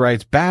 Ayers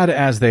writes, bad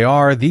as they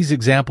are, these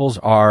examples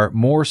are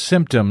more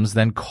symptoms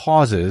than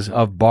causes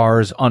of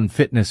Barr's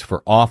unfitness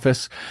for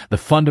office. The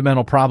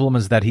fundamental problem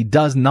is that he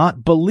does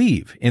not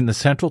believe in the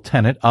central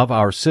tenet of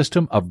our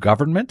system of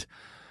government,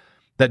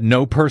 that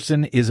no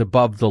person is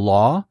above the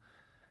law.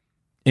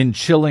 In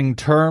chilling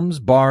terms,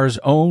 Barr's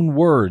own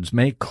words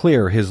make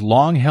clear his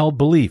long-held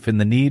belief in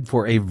the need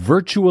for a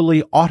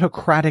virtually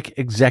autocratic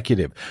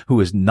executive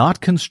who is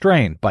not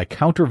constrained by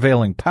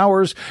countervailing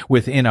powers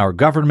within our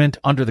government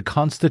under the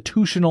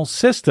constitutional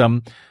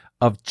system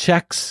of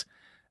checks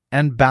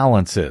and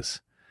balances.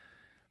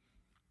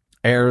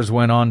 Ayers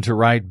went on to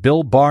write,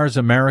 Bill Barr's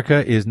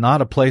America is not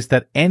a place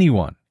that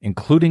anyone,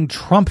 including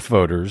Trump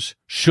voters,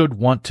 should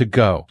want to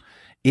go.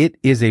 It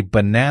is a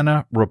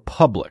banana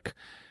republic,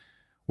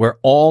 where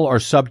all are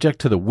subject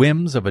to the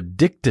whims of a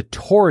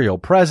dictatorial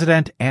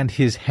president and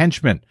his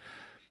henchmen.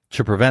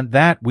 To prevent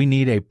that, we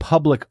need a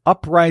public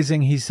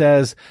uprising, he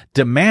says,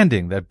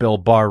 demanding that Bill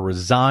Barr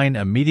resign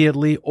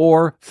immediately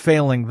or,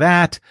 failing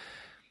that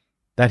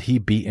he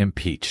be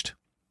impeached.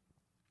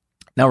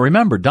 Now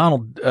remember,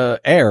 Donald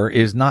Ayer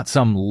is not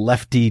some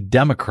lefty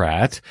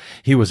Democrat.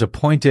 He was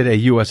appointed a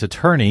U.S.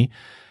 attorney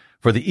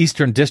for the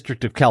Eastern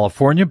District of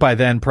California by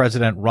then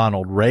President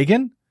Ronald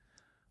Reagan.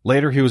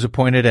 Later, he was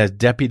appointed as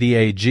Deputy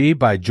AG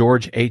by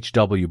George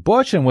H.W.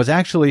 Bush and was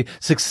actually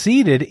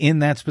succeeded in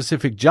that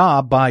specific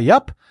job by,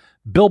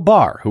 Bill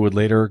Barr, who would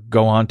later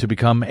go on to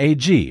become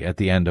AG at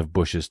the end of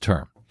Bush's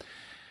term.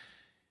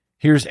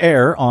 Here's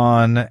Ayer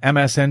on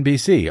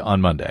MSNBC on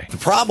Monday. The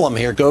problem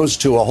here goes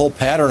to a whole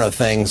pattern of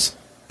things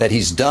that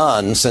he's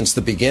done since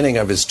the beginning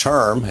of his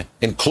term,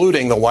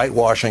 including the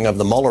whitewashing of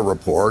the Mueller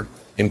report,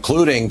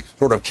 including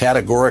sort of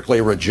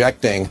categorically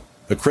rejecting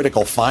the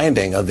critical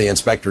finding of the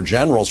Inspector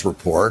General's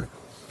report,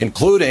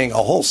 including a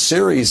whole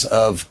series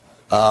of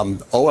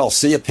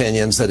OLC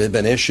opinions that had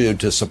been issued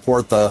to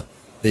support the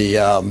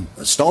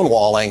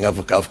stonewalling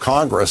of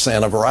Congress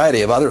and a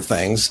variety of other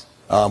things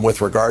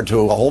with regard to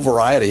a whole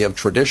variety of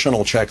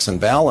traditional checks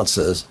and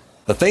balances.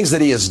 The things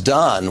that he has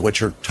done,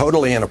 which are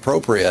totally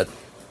inappropriate,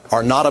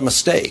 are not a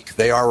mistake.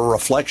 They are a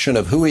reflection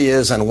of who he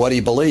is and what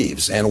he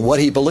believes. And what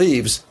he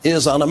believes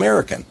is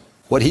un-American.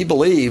 What he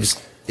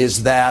believes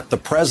is that the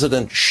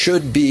president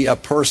should be a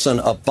person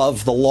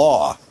above the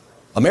law.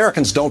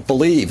 Americans don't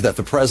believe that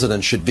the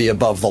president should be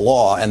above the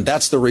law, and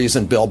that's the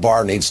reason Bill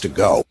Barr needs to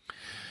go.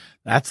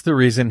 That's the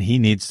reason he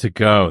needs to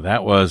go.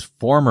 That was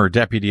former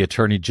Deputy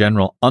Attorney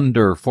General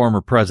under former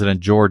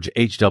President George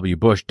H.W.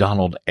 Bush,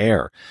 Donald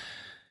Ayer.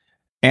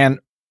 And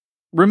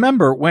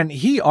remember, when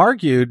he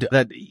argued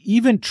that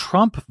even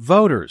Trump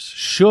voters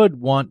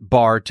should want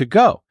Barr to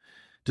go,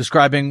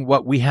 describing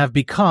what we have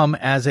become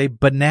as a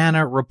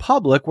banana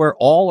republic where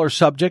all are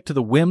subject to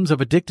the whims of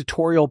a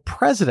dictatorial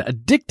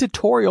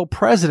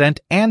president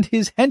and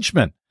his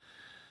henchmen.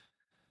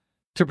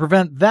 To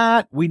prevent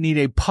that, we need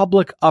a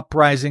public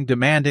uprising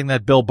demanding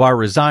that Bill Barr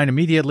resign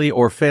immediately,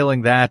 or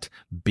failing that,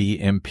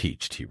 be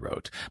impeached, he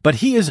wrote. But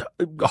he is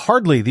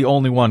hardly the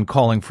only one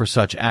calling for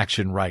such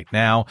action right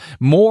now.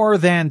 More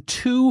than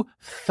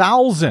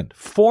 2,000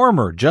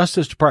 former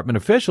Justice Department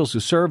officials who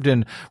served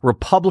in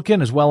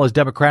Republican as well as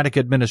Democratic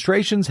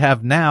administrations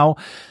have now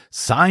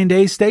signed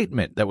a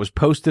statement that was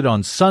posted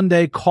on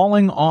Sunday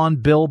calling on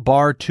Bill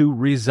Barr to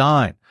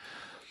resign.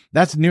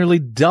 That's nearly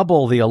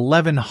double the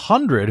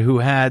 1,100 who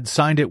had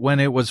signed it when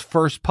it was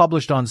first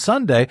published on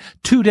Sunday,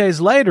 2 days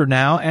later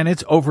now, and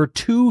it's over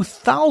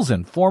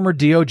 2,000 former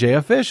DOJ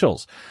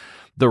officials.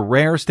 The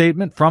rare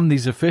statement from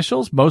these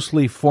officials,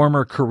 mostly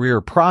former career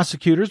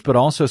prosecutors, but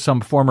also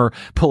some former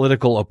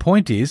political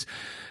appointees,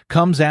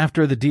 comes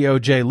after the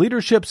DOJ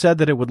leadership said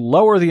that it would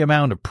lower the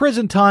amount of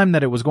prison time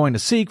that it was going to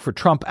seek for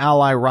Trump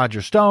ally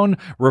Roger Stone,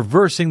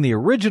 reversing the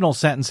original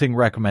sentencing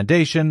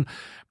recommendation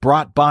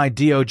brought by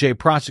DOJ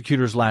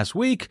prosecutors last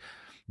week.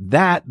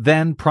 That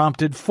then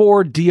prompted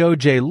 4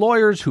 DOJ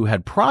lawyers who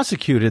had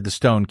prosecuted the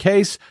Stone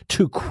case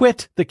to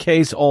quit the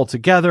case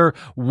altogether,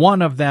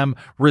 one of them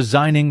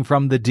resigning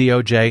from the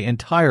DOJ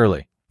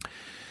entirely.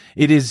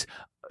 It is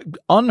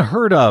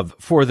unheard of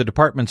for the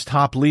department's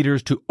top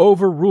leaders to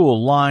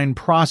overrule line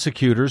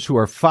prosecutors who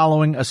are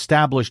following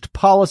established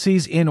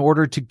policies in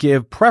order to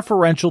give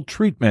preferential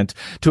treatment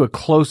to a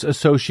close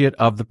associate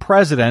of the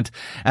president,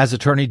 as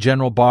Attorney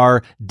General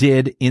Barr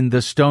did in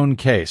the Stone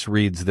case,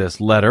 reads this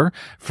letter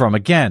from,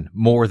 again,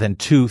 more than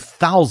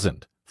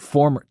 2,000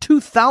 former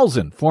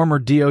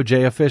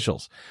DOJ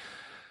officials.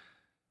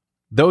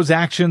 Those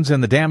actions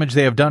and the damage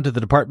they have done to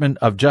the Department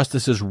of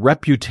Justice's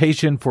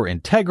reputation for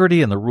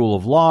integrity and the rule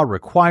of law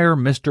require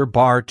Mr.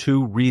 Barr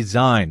to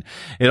resign.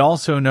 It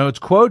also notes,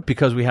 quote,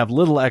 because we have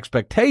little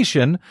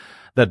expectation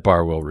that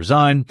Barr will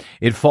resign,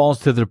 it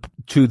falls to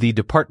the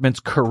department's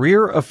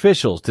career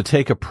officials to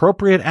take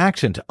appropriate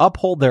action to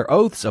uphold their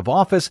oaths of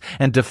office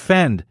and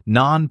defend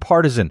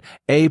nonpartisan,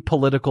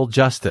 apolitical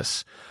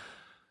justice.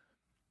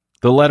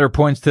 The letter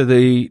points to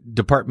the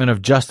Department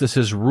of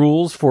Justice's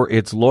rules for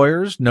its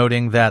lawyers,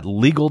 noting that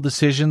legal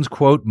decisions,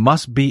 quote,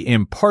 must be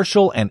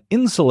impartial and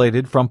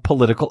insulated from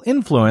political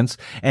influence,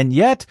 and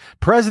yet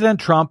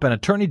President Trump and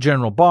Attorney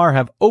General Barr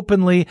have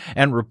openly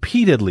and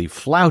repeatedly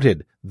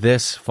flouted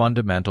this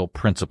fundamental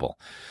principle.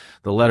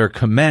 The letter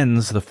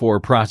commends the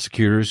 4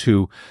 prosecutors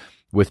who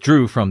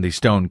withdrew from the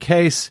Stone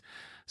case,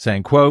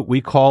 saying, quote,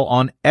 we call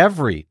on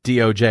every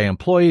DOJ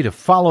employee to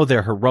follow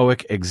their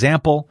heroic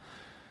example.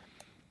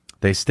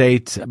 They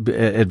state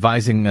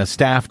advising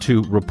staff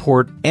to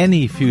report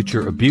any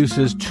future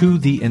abuses to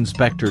the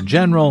Inspector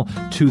General,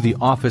 to the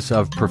Office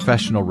of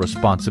Professional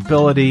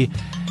Responsibility,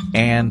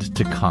 and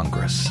to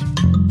Congress.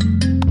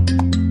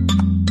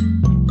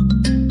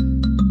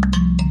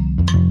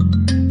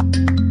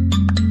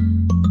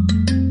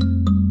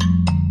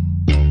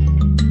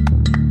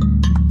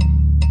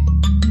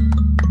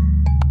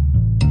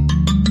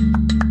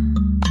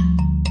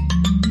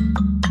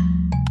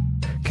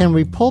 Can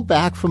we pull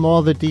back from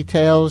all the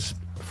details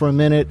for a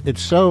minute?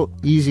 It's so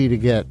easy to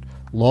get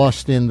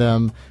lost in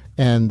them,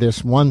 and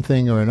this one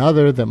thing or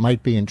another that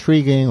might be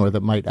intriguing or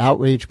that might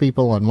outrage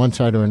people on one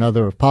side or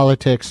another of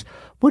politics.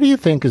 What do you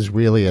think is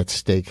really at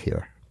stake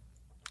here?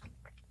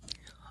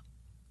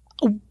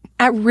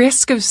 At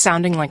risk of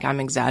sounding like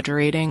I'm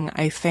exaggerating,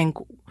 I think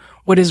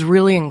what is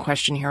really in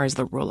question here is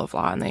the rule of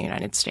law in the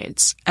United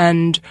States.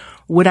 And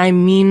what I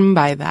mean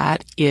by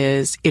that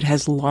is it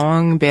has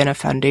long been a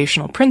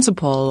foundational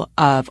principle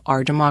of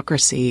our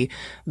democracy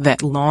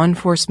that law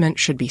enforcement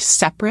should be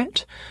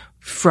separate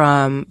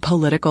from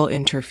political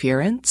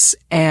interference,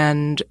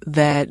 and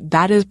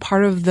that is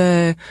part of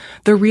the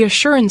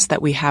reassurance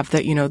that we have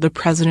that, the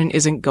president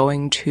isn't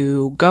going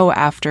to go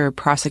after,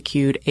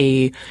 prosecute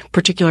a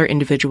particular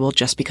individual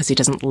just because he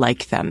doesn't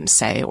like them,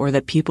 say, or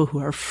that people who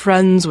are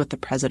friends with the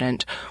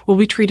president will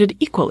be treated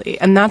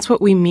equally. And that's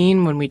what we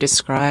mean when we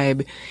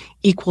describe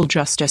equal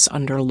justice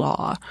under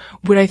law.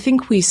 What I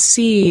think we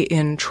see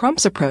in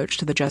Trump's approach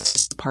to the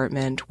Justice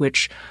Department,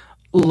 which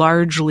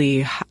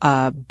largely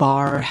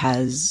Barr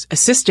has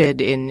assisted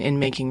in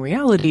making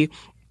reality,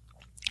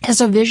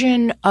 is a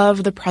vision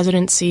of the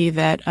presidency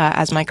that,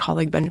 as my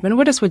colleague Benjamin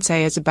Wittes would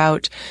say, is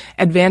about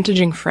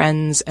advantaging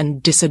friends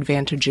and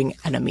disadvantaging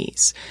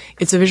enemies.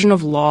 It's a vision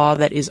of law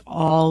that is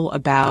all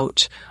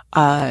about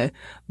the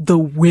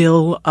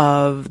will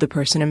of the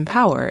person in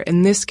power,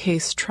 in this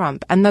case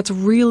Trump. And that's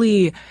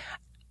really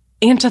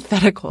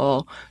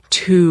antithetical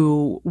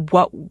to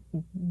what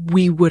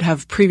we would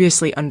have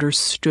previously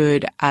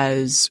understood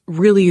as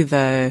really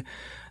the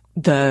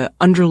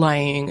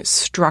underlying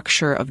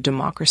structure of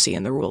democracy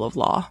and the rule of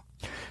law.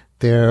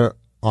 There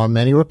are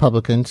many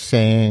Republicans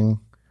saying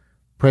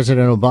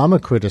President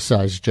Obama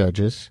criticized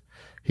judges.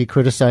 He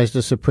criticized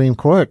the Supreme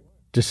Court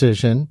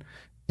decision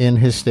in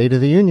his State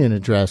of the Union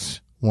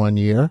address one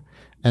year,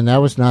 and that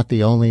was not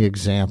the only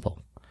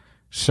example.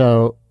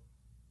 So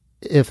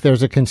if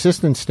there's a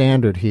consistent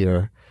standard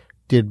here,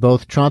 did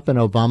both Trump and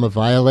Obama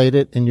violate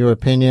it, in your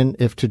opinion,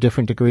 if to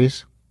different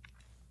degrees?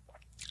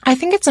 I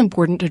think it's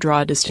important to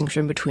draw a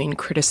distinction between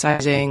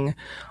criticizing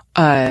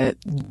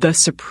the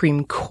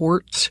Supreme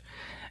Court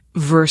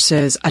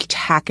versus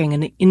attacking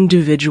an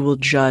individual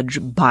judge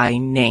by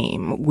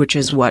name, which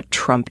is what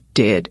Trump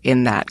did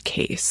in that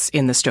case,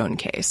 in the Stone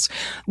case.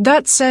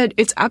 That said,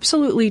 it's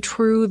absolutely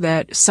true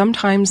that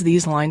sometimes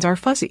these lines are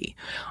fuzzy.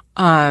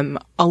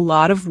 A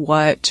lot of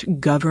what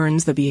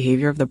governs the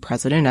behavior of the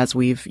president, as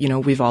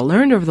we've all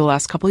learned over the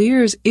last couple of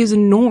years, is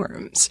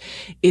norms,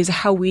 is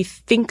how we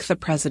think the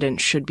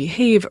president should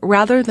behave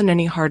rather than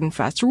any hard and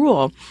fast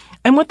rule.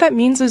 And what that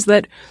means is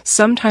that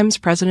sometimes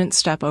presidents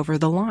step over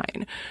the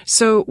line.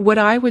 So what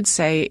I would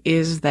say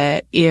is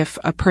that if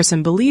a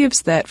person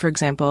believes that, for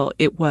example,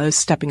 it was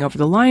stepping over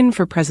the line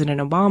for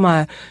President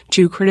Obama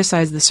to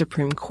criticize the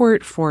Supreme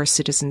Court for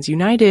Citizens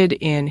United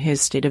in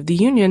his State of the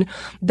Union,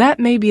 that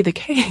may be the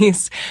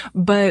case,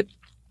 but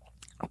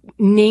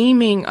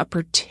naming a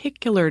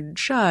particular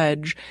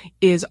judge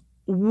is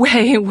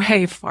way,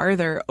 way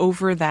farther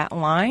over that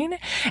line.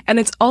 And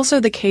it's also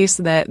the case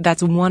that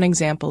that's one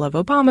example of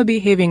Obama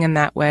behaving in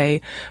that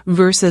way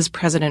versus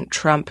President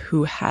Trump,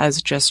 who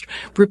has just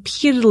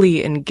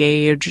repeatedly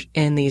engaged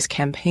in these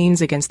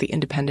campaigns against the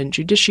independent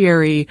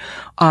judiciary.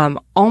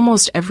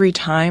 Almost every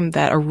time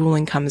that a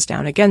ruling comes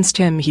down against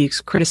him,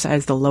 he's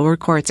criticized the lower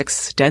courts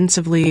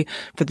extensively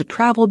for the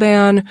travel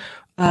ban,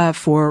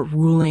 for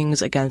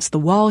rulings against the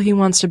wall he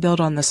wants to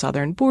build on the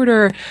southern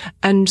border.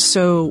 And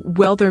so,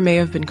 while there may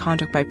have been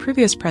conduct by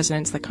previous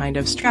presidents that kind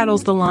of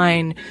straddles the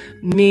line,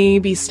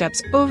 maybe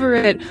steps over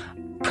it,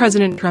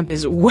 President Trump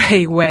is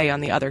way, way on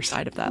the other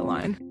side of that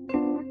line.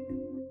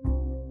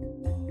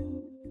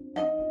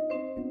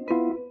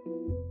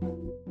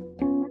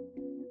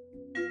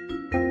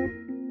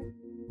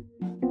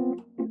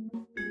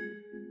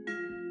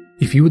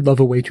 If you would love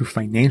a way to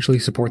financially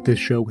support this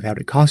show without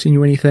it costing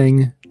you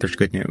anything, there's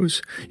good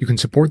news. You can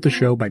support the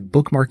show by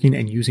bookmarking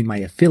and using my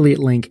affiliate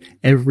link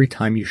every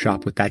time you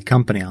shop with that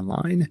company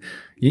online.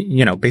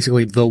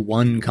 Basically the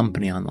one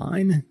company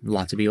online.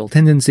 Lots of evil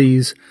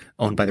tendencies,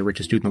 owned by the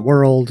richest dude in the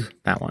world,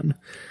 that one.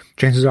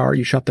 Chances are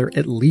you shop there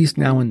at least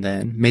now and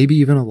then, maybe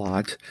even a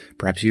lot.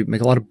 Perhaps you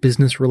make a lot of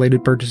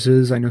business-related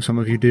purchases, I know some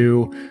of you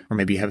do, or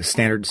maybe you have a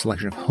standard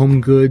selection of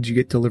home goods you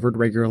get delivered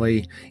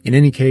regularly. In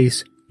any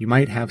case, you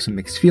might have some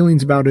mixed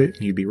feelings about it,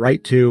 and you'd be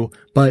right to,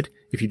 but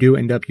if you do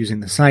end up using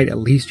the site, at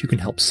least you can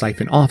help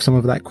siphon off some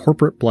of that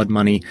corporate blood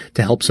money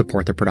to help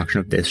support the production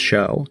of this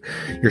show.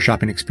 Your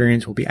shopping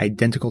experience will be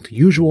identical to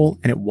usual,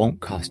 and it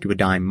won't cost you a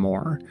dime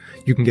more.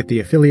 You can get the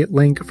affiliate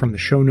link from the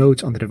show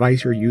notes on the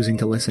device you're using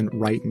to listen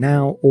right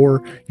now,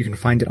 or you can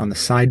find it on the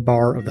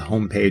sidebar of the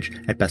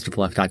homepage at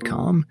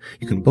bestoftheleft.com.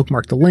 You can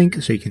bookmark the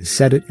link so you can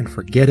set it and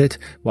forget it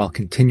while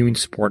continuing to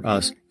support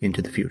us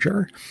into the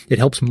future. It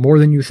helps more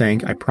than you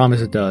think, I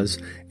promise it does,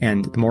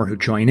 and the more who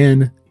join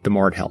in, the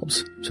more it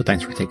helps. So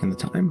thanks for taking the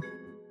time.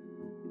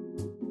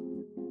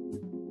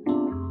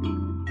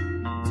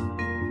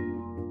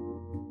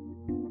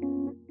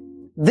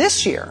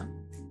 This year,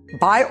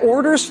 by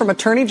orders from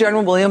Attorney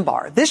General William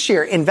Barr, this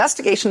year,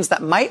 investigations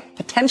that might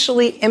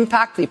potentially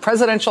impact the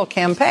presidential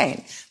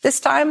campaign. This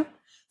time,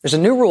 there's a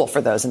new rule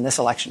for those in this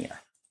election year.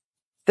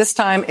 This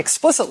time,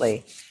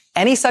 explicitly,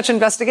 any such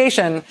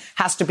investigation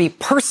has to be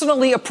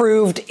personally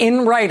approved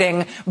in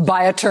writing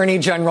by Attorney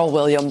General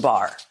William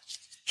Barr.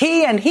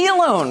 He and he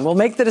alone will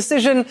make the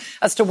decision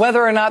as to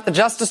whether or not the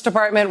Justice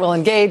Department will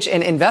engage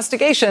in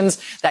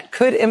investigations that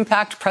could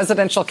impact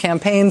presidential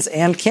campaigns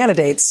and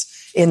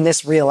candidates in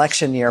this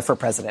re-election year for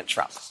President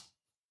Trump.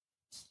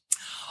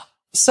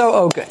 So,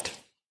 oh, good.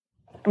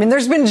 I mean,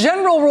 there's been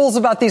general rules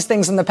about these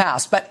things in the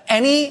past, but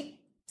any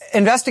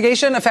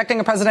investigation affecting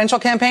a presidential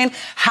campaign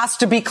has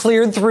to be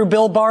cleared through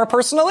Bill Barr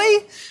personally.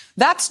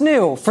 That's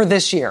new for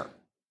this year.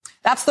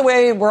 That's the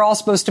way we're all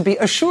supposed to be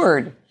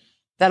assured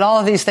that all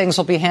of these things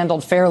will be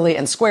handled fairly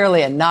and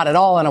squarely and not at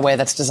all in a way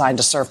that's designed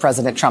to serve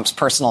President Trump's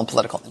personal and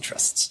political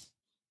interests.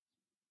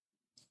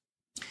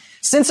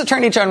 Since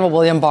Attorney General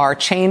William Barr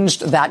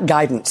changed that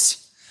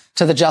guidance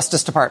to the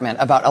Justice Department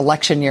about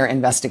election year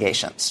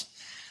investigations,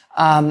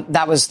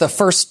 that was the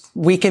first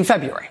week in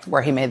February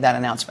where he made that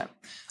announcement.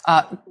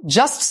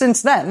 Just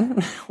since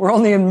then, we're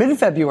only in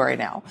mid-February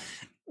now,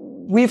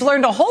 we've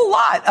learned a whole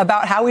lot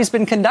about how he's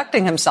been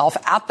conducting himself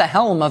at the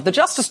helm of the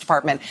Justice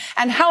Department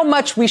and how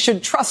much we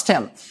should trust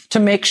him to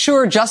make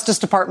sure Justice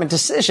Department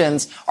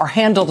decisions are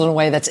handled in a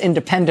way that's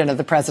independent of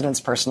the president's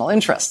personal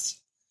interests.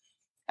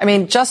 I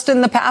mean, just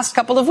in the past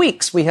couple of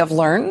weeks, we have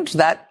learned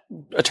that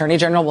Attorney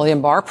General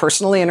William Barr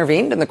personally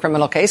intervened in the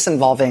criminal case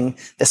involving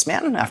this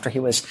man after he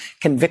was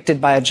convicted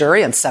by a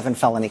jury on 7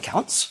 felony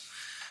counts.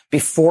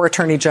 Before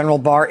Attorney General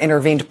Barr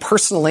intervened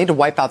personally to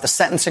wipe out the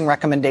sentencing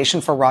recommendation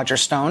for Roger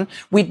Stone,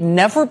 we'd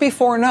never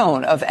before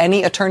known of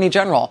any attorney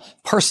general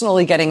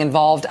personally getting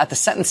involved at the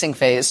sentencing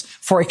phase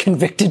for a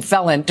convicted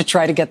felon to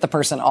try to get the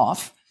person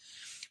off.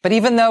 But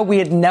even though we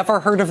had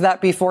never heard of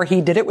that before he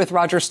did it with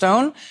Roger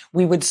Stone,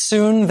 we would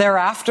soon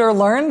thereafter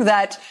learn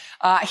that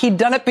he'd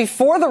done it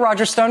before the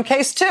Roger Stone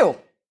case, too.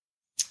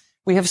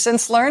 We have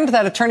since learned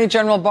that Attorney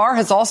General Barr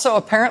has also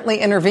apparently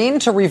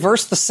intervened to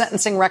reverse the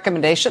sentencing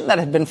recommendation that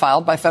had been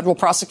filed by federal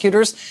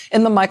prosecutors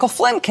in the Michael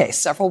Flynn case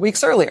several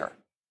weeks earlier.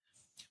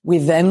 We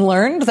then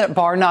learned that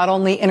Barr not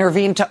only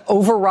intervened to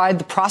override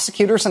the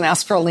prosecutors and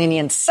ask for a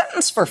lenient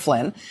sentence for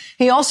Flynn,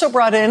 he also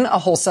brought in a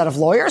whole set of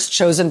lawyers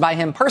chosen by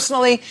him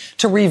personally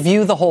to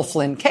review the whole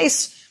Flynn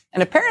case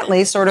and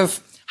apparently sort of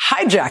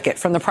hijack it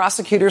from the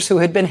prosecutors who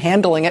had been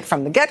handling it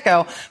from the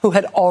get-go, who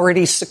had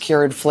already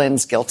secured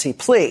Flynn's guilty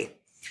plea.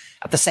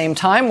 At the same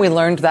time, we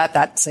learned that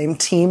that same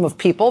team of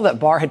people that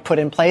Barr had put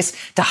in place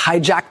to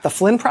hijack the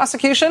Flynn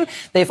prosecution,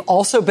 they've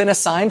also been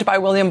assigned by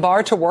William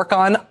Barr to work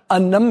on a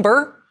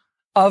number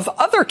of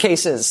other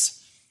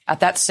cases at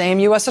that same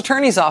U.S.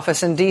 Attorney's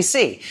Office in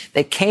D.C.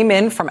 They came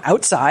in from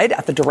outside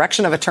at the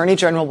direction of Attorney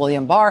General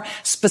William Barr,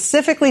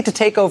 specifically to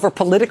take over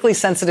politically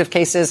sensitive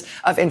cases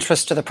of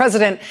interest to the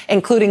president,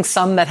 including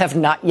some that have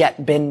not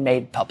yet been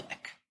made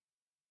public.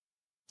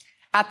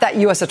 At that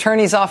U.S.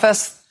 Attorney's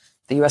Office,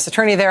 the U.S.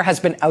 Attorney there has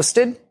been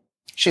ousted.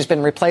 She's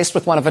been replaced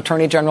with one of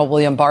Attorney General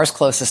William Barr's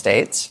closest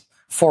aides.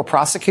 4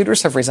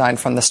 prosecutors have resigned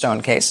from the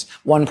Stone case.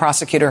 1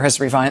 prosecutor has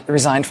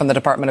resigned from the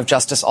Department of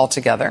Justice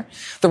altogether.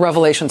 The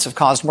revelations have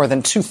caused more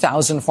than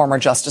 2,000 former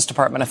Justice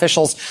Department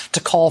officials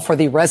to call for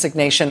the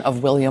resignation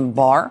of William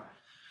Barr.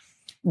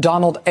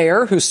 Donald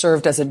Ayer, who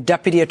served as a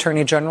deputy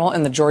attorney general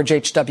in the George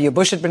H.W.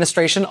 Bush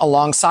administration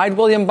alongside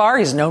William Barr.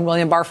 He's known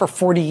William Barr for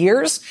 40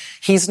 years.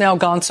 He's now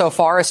gone so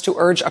far as to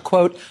urge a,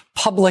 quote,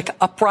 public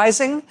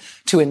uprising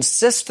to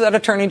insist that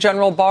Attorney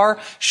General Barr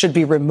should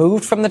be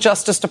removed from the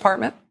Justice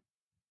Department.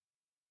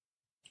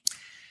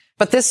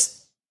 But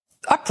this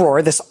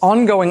uproar, this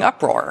ongoing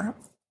uproar,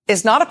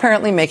 is not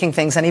apparently making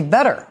things any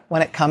better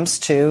when it comes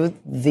to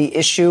the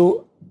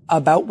issue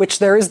about which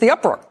there is the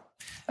uproar,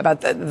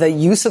 about the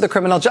use of the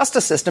criminal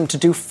justice system to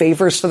do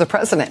favors for the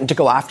president and to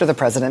go after the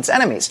president's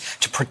enemies,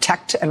 to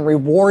protect and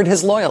reward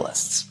his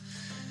loyalists.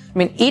 I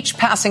mean, each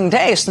passing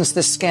day since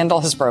this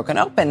scandal has broken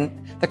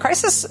open, the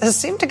crisis has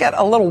seemed to get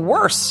a little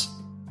worse,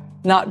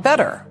 not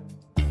better.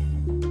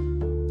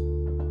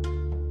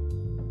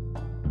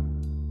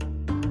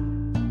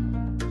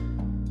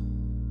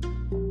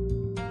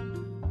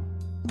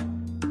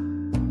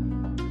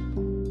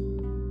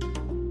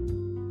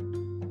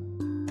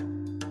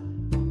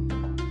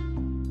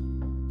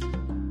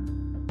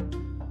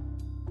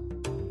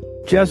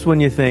 Just when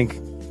you think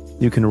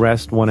you can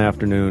rest one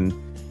afternoon,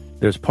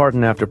 there's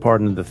pardon after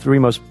pardon. The 3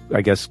 most,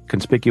 I guess,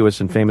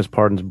 conspicuous and famous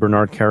pardons: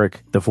 Bernard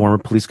Kerik, the former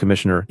police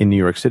commissioner in New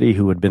York City,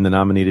 who had been the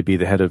nominee to be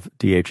the head of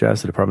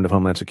DHS, the Department of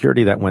Homeland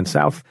Security. That went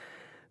south.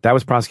 That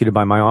was prosecuted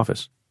by my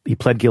office. He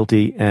pled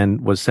guilty and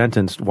was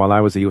sentenced while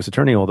I was the U.S.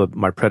 attorney, although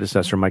my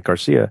predecessor, Mike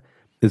Garcia,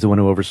 is the one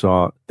who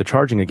oversaw the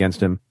charging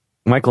against him.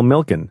 Michael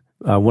Milken,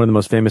 one of the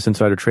most famous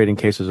insider trading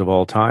cases of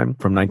all time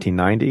from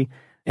 1990.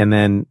 And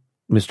then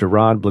Mr.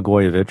 Rod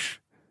Blagojevich,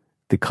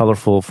 the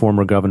colorful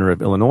former governor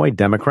of Illinois,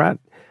 Democrat,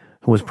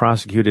 who was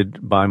prosecuted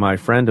by my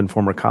friend and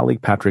former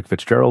colleague, Patrick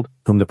Fitzgerald,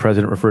 whom the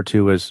president referred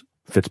to as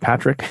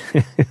Fitzpatrick.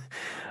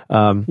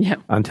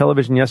 On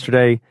television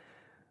yesterday,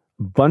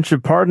 bunch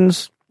of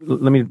pardons.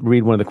 Let me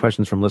read one of the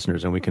questions from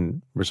listeners and we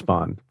can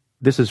respond.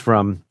 This is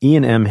from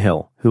Ian M.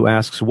 Hill, who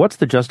asks, what's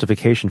the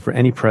justification for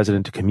any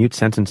president to commute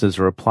sentences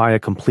or apply a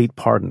complete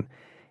pardon?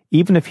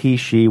 Even if he,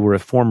 she were a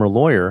former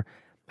lawyer,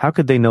 how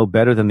could they know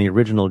better than the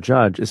original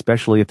judge,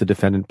 especially if the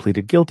defendant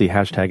pleaded guilty?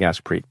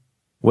 #AskPreet.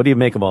 What do you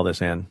make of all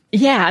this, Anne?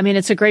 Yeah, I mean,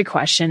 it's a great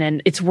question,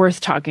 and it's worth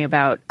talking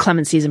about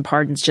clemencies and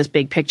pardons just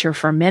big picture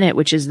for a minute,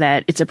 which is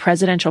that it's a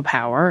presidential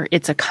power.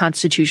 It's a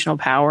constitutional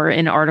power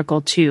in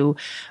Article 2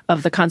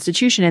 of the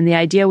Constitution. And the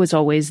idea was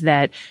always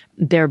that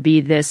there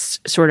be this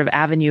sort of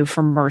avenue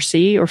for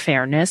mercy or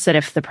fairness, that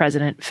if the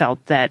president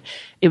felt that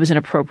it was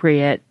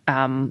inappropriate,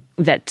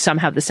 that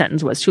somehow the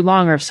sentence was too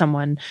long, or if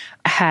someone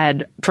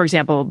had, for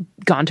example,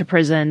 gone to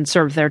prison,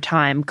 served their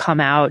time, come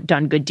out,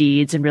 done good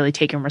deeds, and really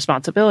taken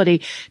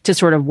responsibility, to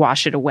sort of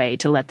wash it away,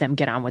 to let them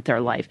get on with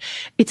their life.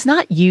 It's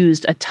not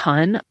used a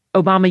ton.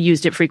 Obama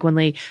used it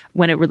frequently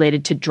when it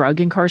related to drug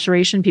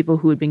incarceration, people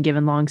who had been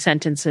given long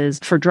sentences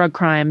for drug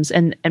crimes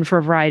and for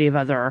a variety of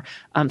other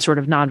sort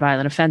of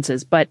nonviolent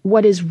offenses. But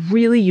what is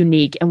really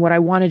unique, and what I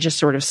want to just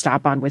sort of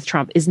stop on with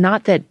Trump, is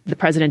not that the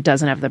president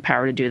doesn't have the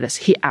power to do this.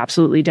 He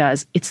absolutely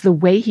does. It's the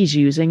way he's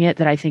using it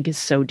that I think is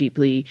so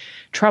deeply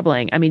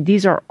troubling. I mean,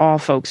 these are all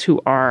folks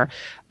who are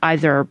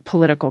either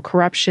political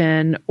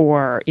corruption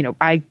or,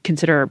 I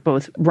consider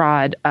both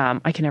Rod,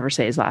 I can never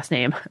say his last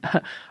name,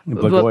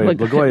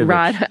 Blagojevich.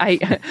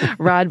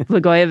 Rod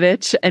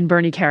Blagojevich and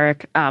Bernie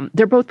Kerik.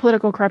 They're both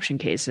political corruption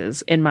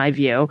cases, in my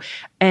view.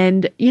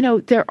 And, and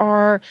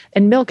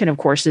Milken, of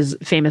course, is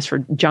famous for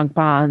junk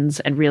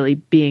bonds and really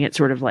being at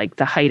sort of like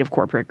the height of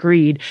corporate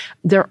greed.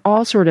 They're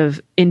all sort of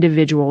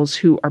individuals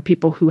who are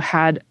people who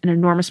had an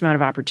enormous amount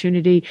of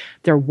opportunity.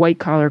 They're white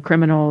collar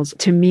criminals.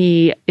 To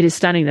me, it is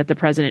stunning that the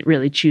president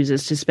really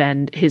chooses to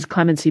spend his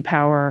clemency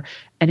power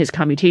and his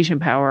commutation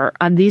power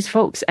on these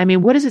folks. I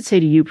mean, what does it say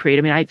to you, Preet?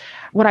 I mean,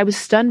 what I was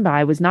stunned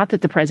by was not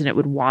that the president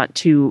would want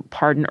to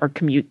pardon or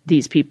commute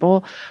these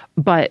people,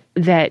 but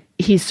that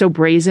he's so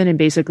brazen in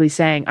basically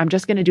saying, I'm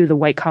just going to do the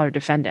white collar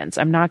defendants.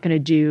 I'm not going to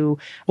do.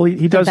 Well,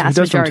 he does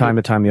from time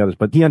to time the others,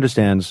 but he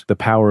understands the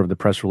power of the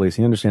press release.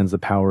 He understands the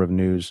power of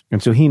news.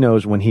 And so he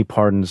knows when he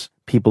pardons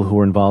people who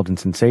were involved in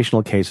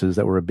sensational cases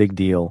that were a big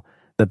deal,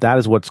 that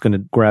is what's going to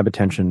grab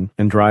attention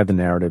and drive the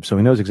narrative. So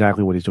he knows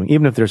exactly what he's doing.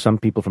 Even if there's some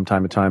people from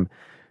time to time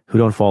who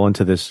don't fall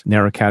into this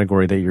narrow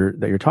category that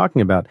you're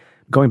talking about.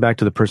 Going back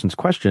to the person's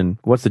question,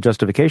 what's the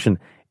justification?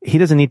 He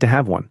doesn't need to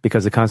have one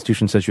because the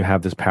Constitution says you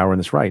have this power and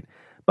this right.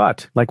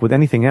 But like with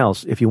anything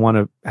else, if you want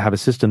to have a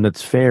system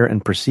that's fair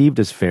and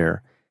perceived as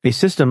fair, a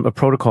system of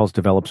protocols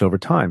develops over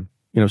time.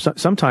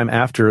 Sometime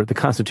after the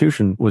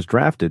Constitution was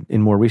drafted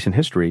in more recent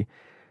history,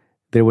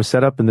 there was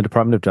set up in the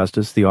Department of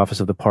Justice the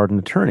Office of the Pardon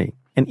Attorney.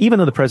 And even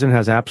though the president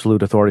has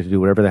absolute authority to do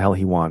whatever the hell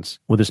he wants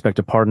with respect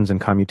to pardons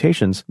and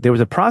commutations, there was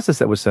a process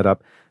that was set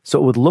up so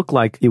it would look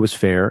like it was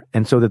fair,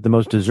 and so that the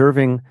most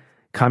deserving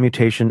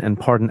commutation and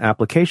pardon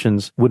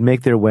applications would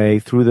make their way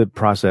through the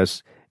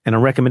process, and a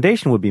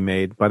recommendation would be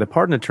made by the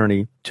pardon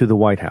attorney to the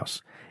White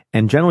House.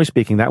 And generally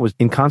speaking, that was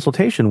in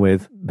consultation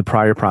with the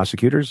prior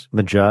prosecutors,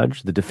 the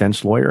judge, the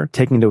defense lawyer,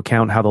 taking into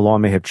account how the law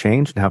may have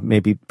changed and how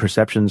maybe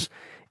perceptions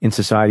in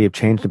society have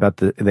changed about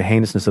the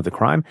heinousness of the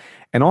crime,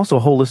 and also a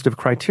whole list of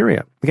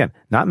criteria. Again,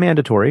 not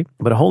mandatory,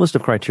 but a whole list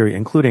of criteria,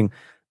 including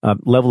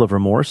level of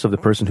remorse of the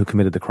person who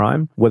committed the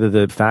crime, whether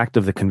the fact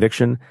of the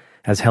conviction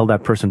has held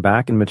that person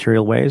back in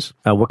material ways,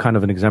 what kind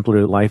of an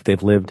exemplary life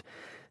they've lived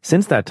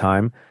since that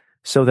time,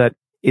 so that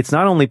it's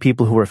not only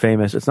people who are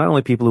famous, it's not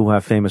only people who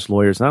have famous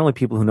lawyers, not only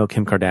people who know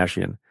Kim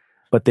Kardashian,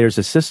 but there's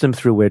a system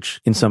through which,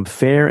 in some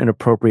fair and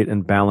appropriate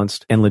and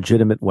balanced and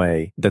legitimate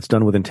way that's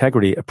done with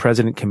integrity, a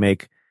president can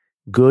make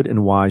good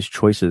and wise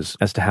choices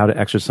as to how to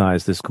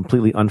exercise this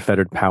completely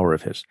unfettered power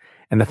of his.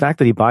 And the fact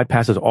that he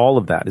bypasses all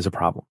of that is a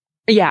problem.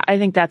 Yeah, I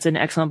think that's an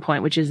excellent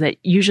point, which is that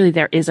usually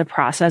there is a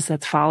process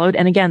that's followed.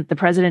 And again, the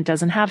president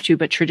doesn't have to,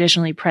 but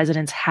traditionally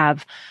presidents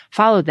have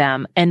followed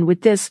them. And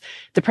with this,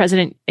 the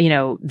president,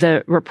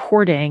 the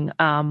reporting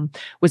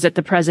was that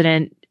the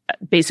president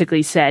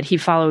basically said he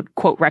followed,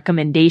 quote,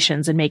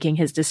 recommendations in making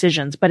his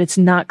decisions, but it's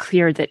not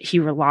clear that he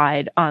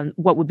relied on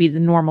what would be the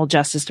normal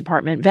Justice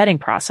Department vetting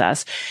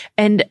process.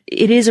 And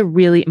it is a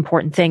really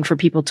important thing for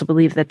people to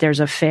believe that there's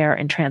a fair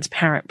and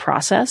transparent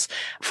process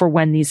for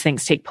when these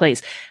things take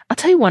place. I'll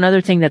tell you one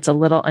other thing that's a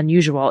little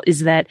unusual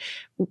is that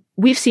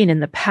we've seen in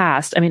the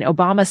past,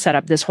 Obama set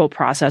up this whole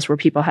process where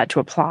people had to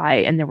apply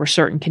and there were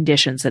certain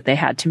conditions that they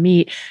had to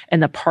meet,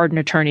 and the pardon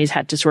attorneys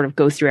had to sort of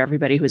go through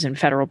everybody who was in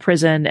federal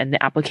prison and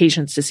the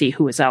applications to see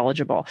who was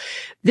eligible.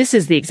 This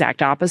is the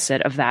exact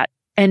opposite of that.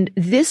 And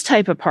this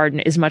type of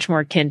pardon is much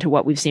more akin to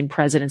what we've seen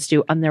presidents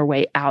do on their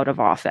way out of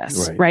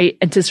office, right?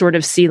 And to sort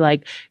of see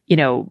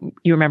you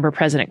remember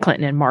President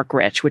Clinton and Mark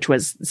Rich, which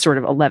was sort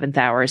of 11th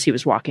hour as he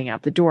was walking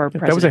out the door.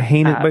 That was a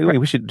heinous, by the way,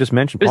 we should just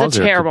mention. It was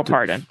a terrible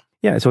pardon.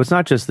 Yeah, so it's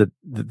not just that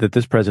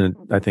this president,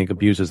 I think,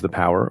 abuses the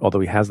power,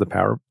 although he has the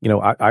power.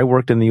 I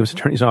worked in the U.S.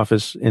 Attorney's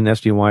Office in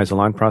SDNY as a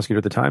line prosecutor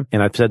at the time,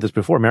 and I've said this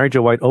before. Mary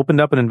Jo White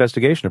opened up an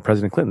investigation of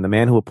President Clinton, the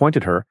man who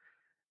appointed her,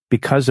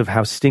 because of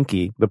how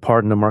stinky the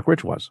pardon of Mark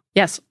Rich was.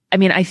 Yes. I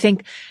mean, I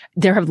think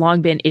there have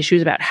long been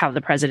issues about how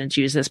the presidents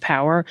use this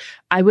power.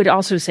 I would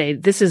also say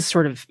this is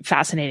sort of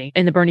fascinating.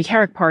 In the Bernie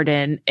Kerik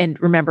pardon,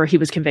 and remember, he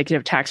was convicted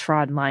of tax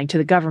fraud and lying to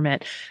the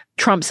government.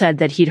 Trump said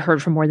that he'd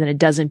heard from more than a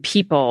dozen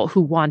people who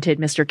wanted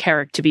Mr.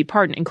 Kerik to be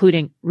pardoned,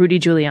 including Rudy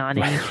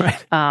Giuliani,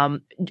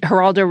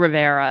 Geraldo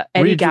Rivera,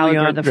 Eddie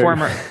Gallagher,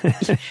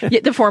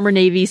 the former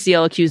Navy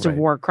SEAL accused of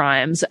war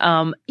crimes.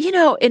 And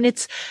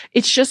it's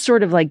just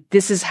sort of like,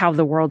 this is how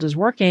the world is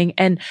working.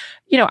 And,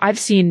 I've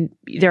seen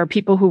there are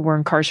people who were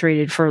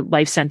incarcerated for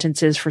life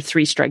sentences for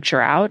 3 strikes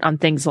you're out on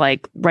things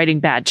like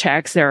writing bad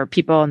checks. There are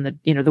people in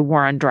the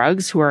war on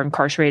drugs who are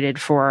incarcerated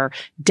for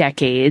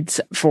decades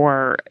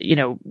for,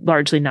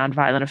 largely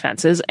nonviolent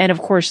offenses. And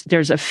of course,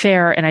 there's a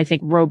fair and I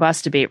think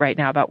robust debate right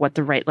now about what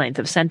the right length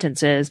of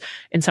sentence is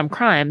in some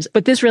crimes.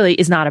 But this really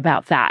is not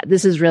about that.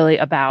 This is really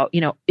about,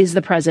 is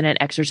the president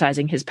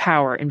exercising his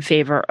power in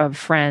favor of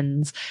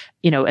friends?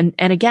 And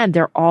again,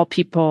 they're all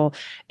people,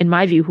 in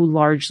my view, who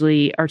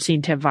largely are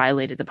seen to have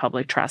violated the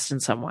public trust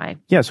in some way.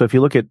 Yeah. So if you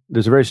look at,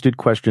 there's a very astute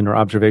question or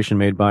observation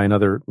made by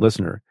another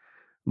listener,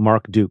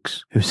 Mark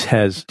Dukes, who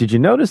says, did you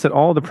notice that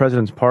all the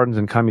president's pardons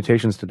and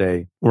commutations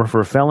today were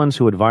for felons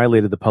who had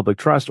violated the public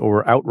trust or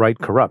were outright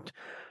corrupt?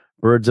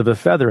 Birds of a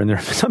feather. And there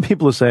are some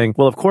people who are saying,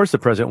 well, of course the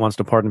president wants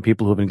to pardon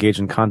people who have engaged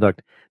in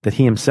conduct that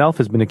he himself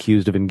has been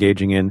accused of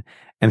engaging in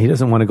and he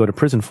doesn't want to go to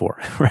prison for,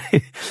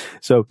 right?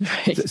 So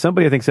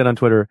somebody I think said on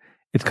Twitter,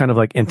 it's kind of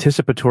like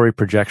anticipatory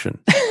projection.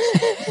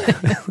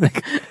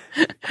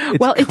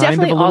 Well, it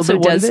definitely also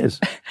does.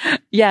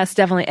 Yes,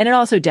 definitely. And it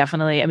also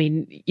definitely, I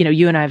mean,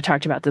 you and I have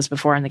talked about this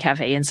before on the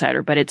Cafe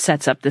Insider, but it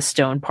sets up the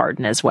Stone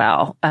pardon as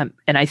well. And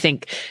I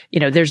think,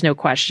 there's no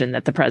question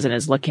that the president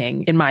is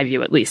looking, in my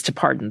view, at least to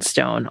pardon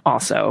Stone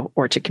also,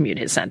 or to commute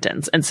his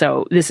sentence. And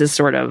so this is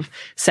sort of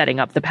setting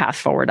up the path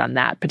forward on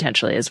that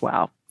potentially as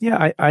well.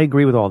 Yeah, I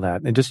agree with all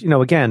that. And just,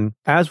 again,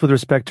 as with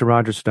respect to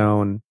Roger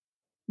Stone,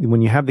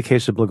 when you have the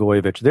case of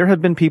Blagojevich, there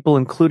have been people,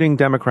 including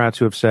Democrats,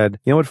 who have said,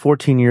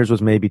 14 years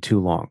was maybe too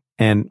long.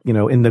 And,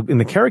 in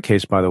the Kerik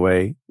case, by the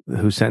way,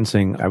 whose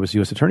sentencing I was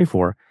U.S. attorney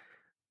for,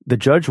 the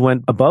judge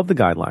went above the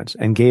guidelines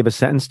and gave a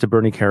sentence to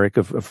Bernie Kerik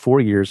of 4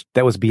 years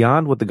that was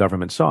beyond what the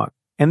government sought.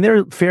 And there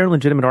are fair,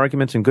 legitimate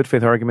arguments and good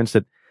faith arguments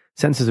that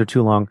sentences are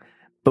too long.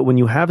 But when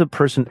you have a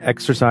person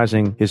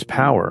exercising his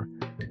power,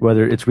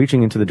 whether it's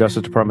reaching into the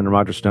Justice Department and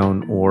Roger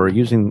Stone or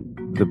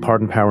using the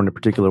pardon power in a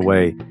particular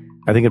way,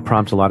 I think it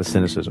prompts a lot of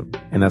cynicism,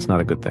 and that's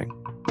not a good thing.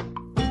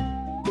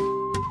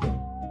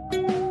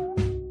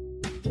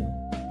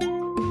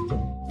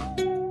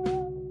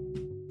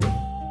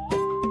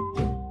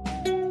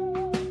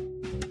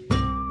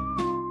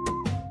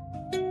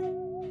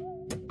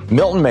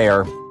 Milton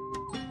Mayer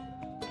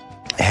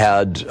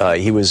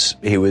he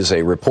was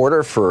a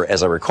reporter for,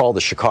 as I recall,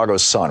 the Chicago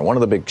Sun, one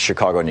of the big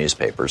Chicago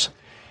newspapers,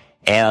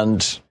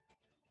 and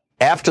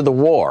after the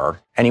war,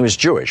 and he was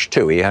Jewish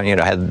too. He had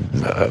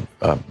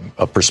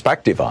a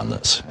perspective on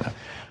this.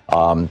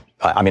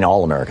 I mean,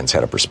 all Americans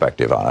had a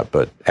perspective on it,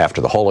 but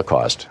after the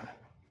Holocaust,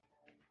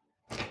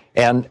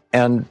 and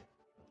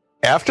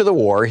after the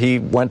war, he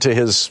went to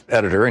his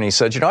editor and he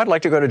said, I'd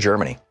like to go to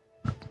Germany.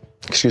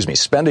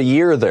 Spend a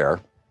year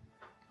there.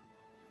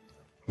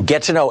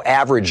 Get to know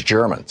average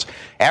Germans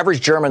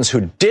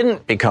who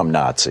didn't become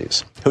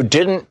Nazis, who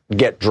didn't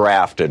get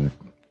drafted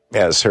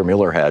as Herr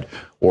Mueller had,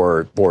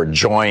 or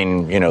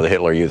join, the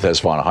Hitler Youth as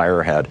von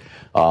Heyer had,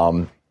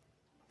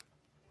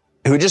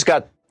 who just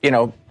got,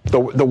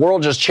 the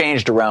world just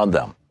changed around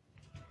them,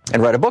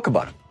 and write a book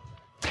about it.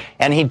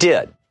 And he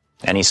did.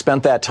 And he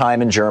spent that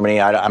time in Germany.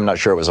 I'm not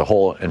sure it was a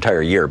whole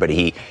entire year, but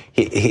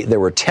there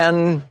were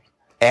 10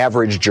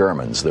 average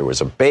Germans. There was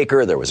a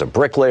baker, there was a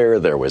bricklayer,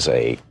 there was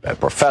a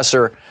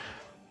professor,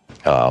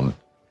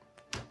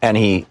 and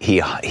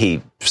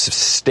he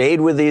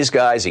stayed with these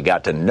guys. He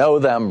got to know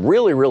them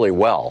really, really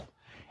well,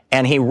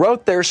 and he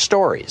wrote their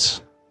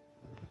stories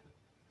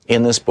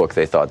in this book.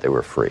 They thought they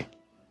were free,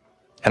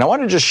 and I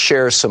want to just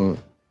share some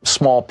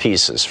small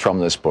pieces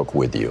from this book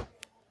with you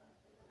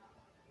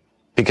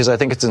because I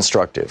think it's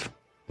instructive.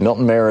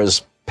 Milton Mayer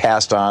is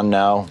passed on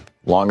now,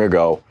 long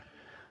ago.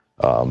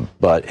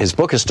 But his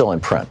book is still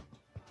in print.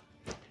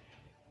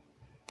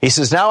 He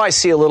says, now I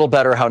see a little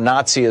better how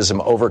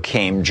Nazism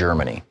overcame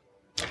Germany.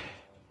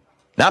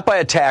 Not by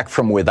attack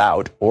from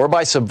without or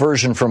by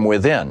subversion from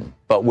within,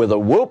 but with a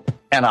whoop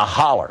and a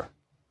holler.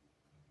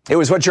 It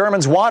was what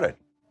Germans wanted,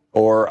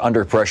 or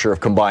under pressure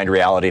of combined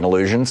reality and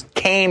illusions,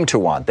 came to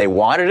want. They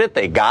wanted it,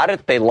 they got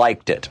it, they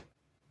liked it.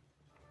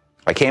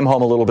 I came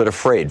home a little bit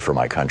afraid for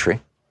my country,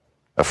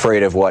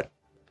 afraid of what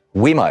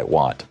we might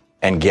want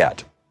and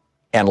get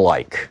and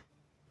like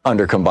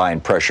under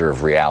combined pressure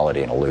of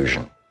reality and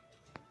illusion.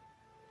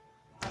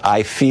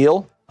 I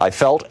felt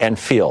and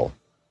feel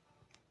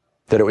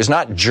that it was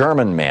not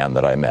German man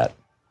that I met,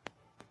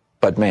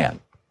 but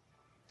man.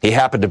 He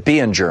happened to be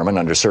in German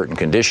under certain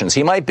conditions.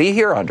 He might be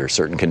here under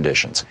certain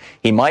conditions.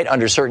 He might,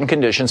 under certain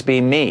conditions,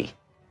 be me.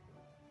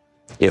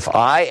 If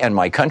I and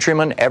my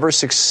countrymen ever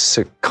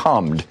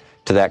succumbed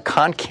to that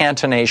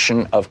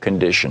concatenation of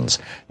conditions.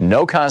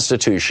 No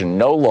constitution,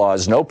 no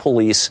laws, no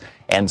police,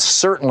 and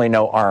certainly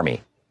no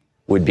army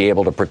would be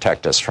able to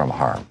protect us from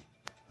harm.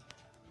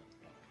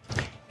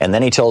 And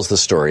then he tells the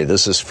story.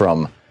 This is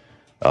from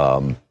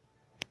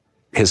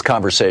his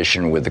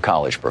conversation with the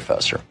college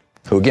professor,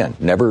 who, again,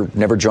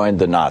 never joined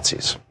the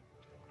Nazis.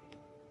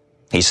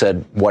 He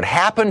said, what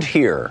happened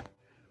here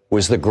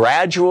was the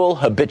gradual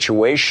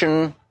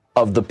habituation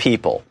of the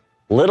people,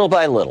 little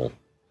by little,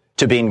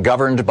 to being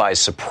governed by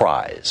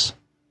surprise,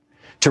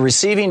 to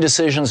receiving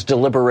decisions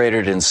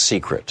deliberated in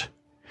secret,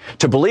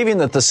 to believing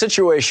that the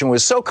situation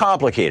was so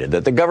complicated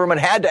that the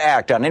government had to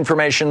act on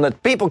information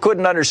that people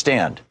couldn't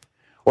understand,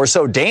 or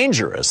so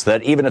dangerous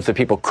that even if the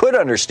people could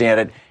understand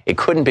it, it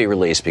couldn't be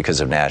released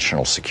because of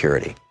national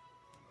security.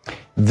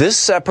 This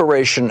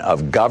separation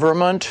of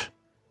government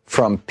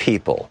from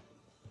people,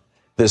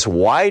 this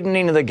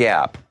widening of the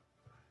gap,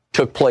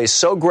 took place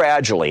so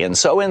gradually and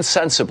so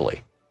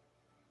insensibly,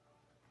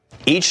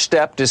 each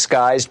step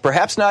disguised,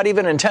 perhaps not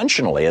even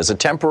intentionally, as a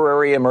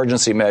temporary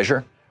emergency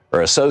measure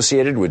or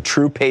associated with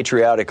true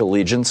patriotic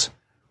allegiance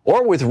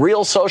or with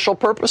real social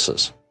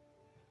purposes.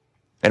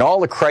 And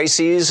all the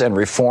crises and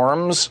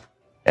reforms,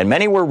 and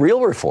many were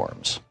real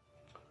reforms,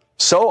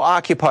 so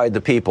occupied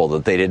the people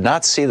that they did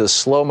not see the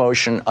slow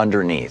motion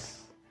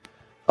underneath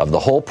of the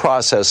whole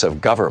process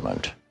of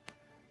government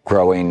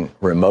growing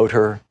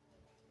remoter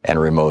and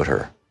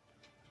remoter.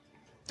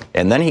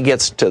 And then he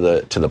gets to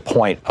the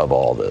point of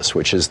all this,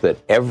 which is that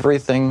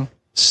everything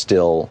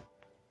still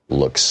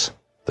looks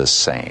the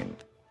same.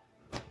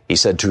 He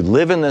said to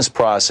live in this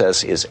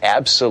process is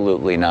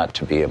absolutely not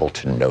to be able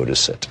to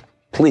notice it.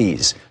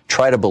 Please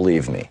try to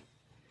believe me.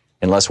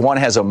 Unless one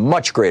has a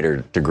much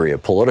greater degree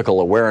of political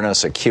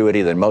awareness,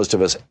 acuity than most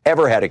of us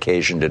ever had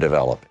occasion to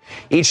develop.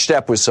 Each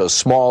step was so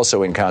small,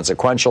 so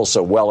inconsequential,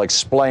 so well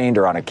explained,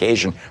 or on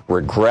occasion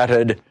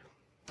regretted,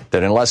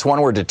 that unless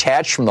one were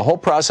detached from the whole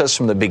process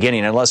from the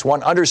beginning, unless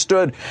one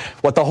understood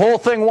what the whole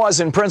thing was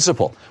in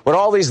principle, what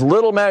all these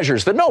little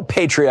measures that no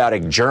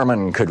patriotic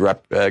German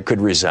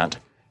could resent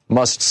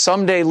must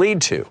someday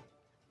lead to,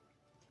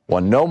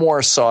 one no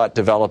more saw it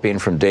developing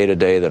from day to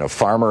day than a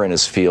farmer in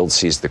his field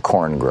sees the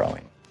corn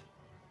growing.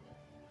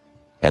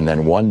 And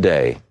then one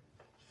day,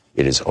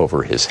 it is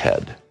over his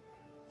head.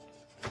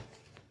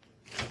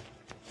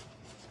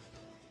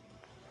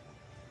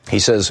 He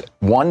says,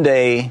 one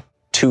day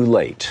too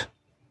late,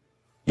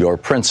 your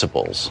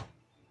principles,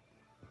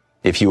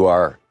 if you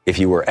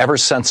were ever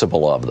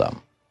sensible of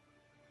them,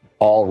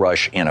 all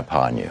rush in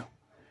upon you.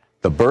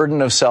 The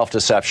burden of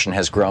self-deception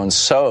has grown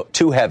so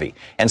too heavy,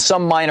 and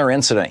some minor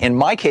incident, in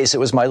my case, it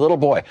was my little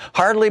boy,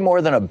 hardly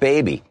more than a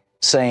baby,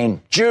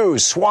 saying,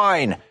 Jews,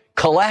 swine,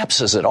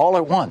 collapses it all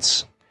at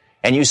once.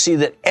 And you see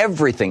that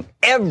everything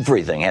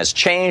has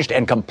changed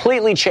and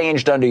completely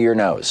changed under your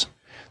nose.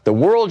 The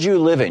world you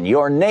live in,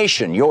 your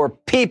nation, your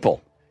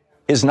people,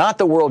 is not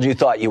the world you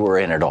thought you were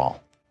in at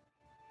all.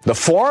 The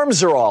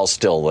forms are all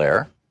still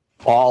there,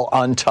 all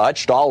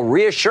untouched, all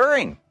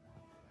reassuring.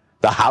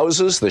 The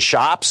houses, the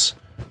shops,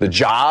 the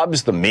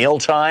jobs, the meal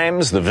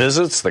times, the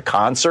visits, the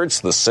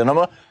concerts, the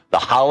cinema, the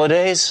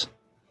holidays.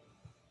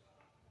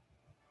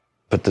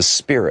 But the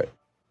spirit,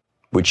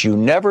 which you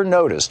never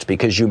noticed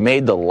because you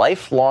made the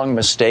lifelong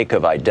mistake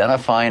of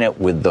identifying it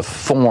with the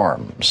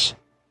forms,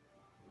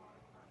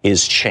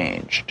 is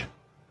changed.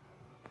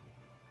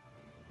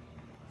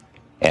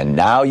 And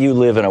now you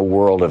live in a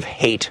world of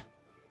hate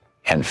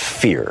and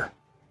fear.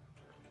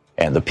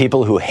 And the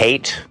people who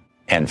hate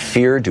and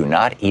fear do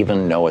not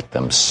even know it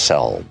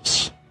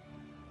themselves.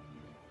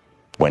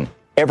 When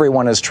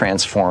everyone is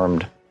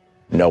transformed,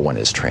 no one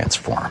is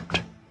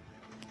transformed.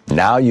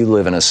 Now you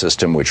live in a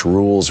system which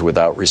rules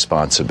without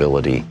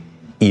responsibility,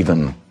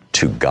 even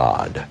to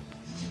God.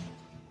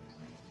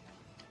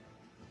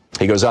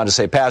 He goes on to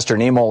say, Pastor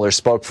Niemöller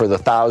spoke for the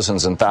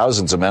thousands and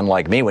thousands of men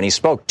like me when he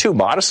spoke too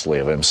modestly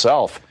of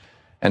himself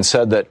and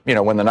said that,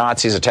 when the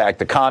Nazis attacked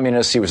the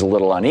communists, he was a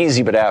little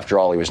uneasy, but after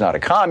all, he was not a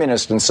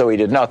communist, and so he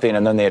did nothing.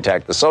 And then they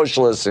attacked the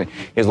socialists, and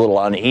he was a little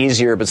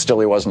uneasier, but still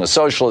he wasn't a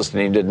socialist,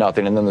 and he did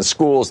nothing. And then the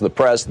schools, the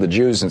press, the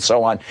Jews, and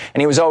so on.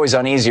 And he was always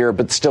uneasier,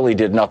 but still he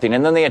did nothing.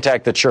 And then they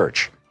attacked the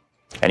church,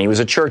 and he was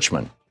a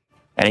churchman.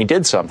 And he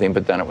did something,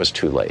 but then it was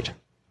too late.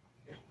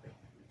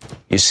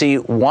 You see,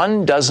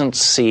 one doesn't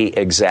see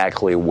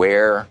exactly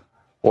where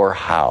or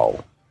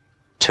how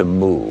to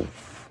move.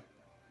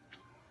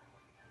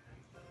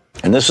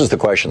 And this is the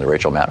question that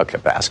Rachel Maddow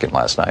kept asking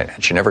last night,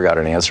 and she never got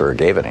an answer or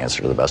gave an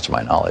answer to the best of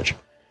my knowledge,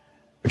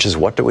 which is,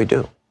 what do we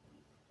do?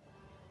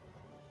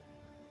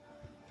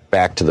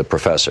 Back to the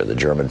professor, the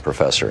German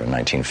professor in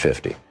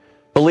 1950.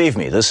 Believe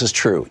me, this is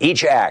true.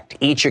 Each act,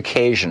 each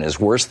occasion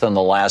is worse than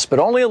the last, but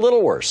only a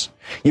little worse.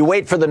 You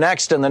wait for the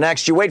next and the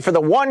next. You wait for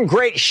the one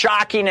great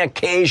shocking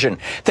occasion,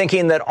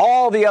 thinking that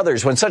all the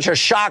others, when such a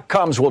shock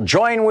comes, will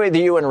join with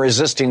you in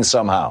resisting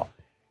somehow.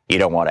 You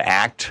don't want to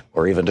act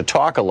or even to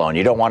talk alone.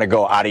 You don't want to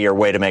go out of your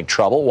way to make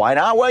trouble. Why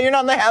not? Well, you're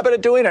not in the habit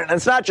of doing it. And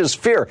it's not just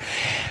fear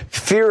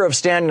of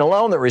standing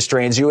alone that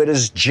restrains you. It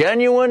is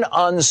genuine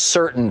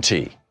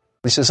uncertainty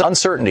He says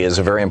uncertainty is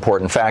a very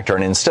important factor,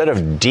 and instead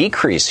of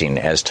decreasing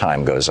as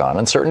time goes on,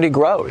 uncertainty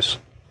grows.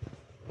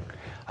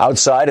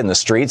 Outside in the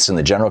streets, in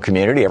the general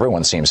community,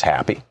 everyone seems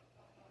happy.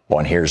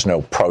 One hears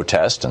no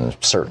protest and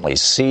certainly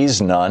sees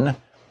none.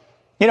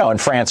 You know, in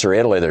France or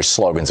Italy, there's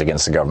slogans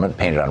against the government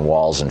painted on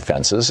walls and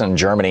fences. In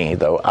Germany,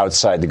 though,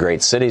 outside the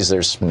great cities,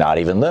 there's not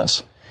even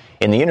this.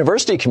 In the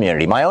university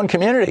community, my own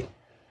community,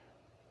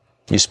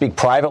 you speak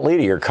privately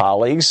to your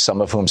colleagues, some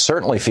of whom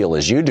certainly feel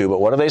as you do,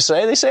 but what do they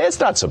say? They say, it's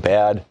not so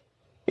bad.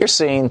 You're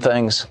seeing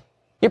things.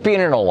 You're being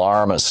an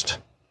alarmist.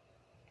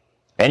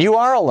 And you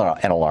are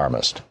an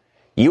alarmist.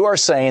 You are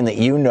saying that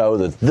you know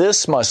that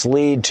this must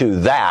lead to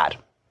that,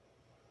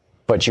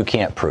 but you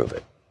can't prove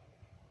it.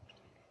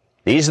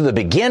 These are the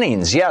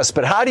beginnings, yes,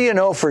 but how do you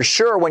know for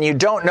sure when you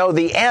don't know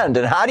the end?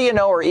 And how do you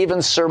know or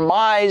even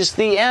surmise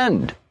the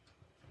end?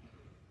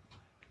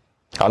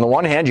 On the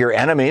one hand, your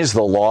enemies,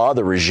 the law,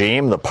 the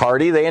regime, the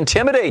party, they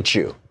intimidate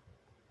you.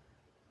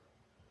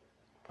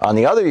 On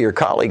the other, your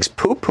colleagues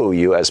poo-poo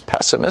you as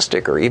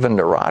pessimistic or even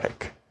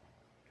neurotic.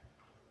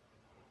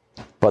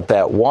 But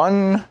that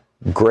one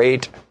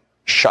great,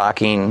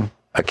 shocking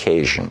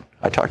occasion,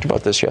 I talked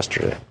about this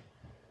yesterday,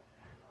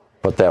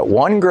 but that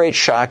one great,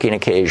 shocking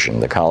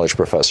occasion, the college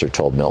professor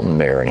told Milton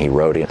Mayer, and he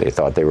wrote it, they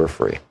thought they were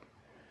free,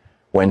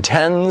 when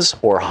tens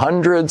or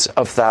hundreds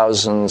of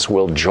thousands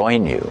will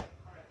join you,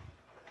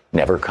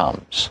 never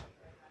comes.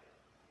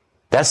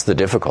 That's the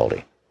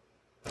difficulty.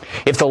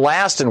 If the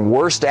last and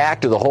worst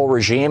act of the whole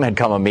regime had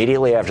come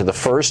immediately after the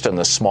first and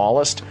the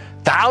smallest,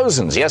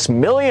 thousands, yes,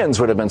 millions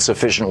would have been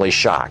sufficiently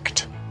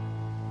shocked.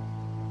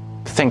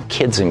 Think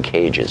kids in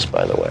cages,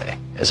 by the way,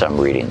 as I'm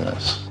reading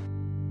this.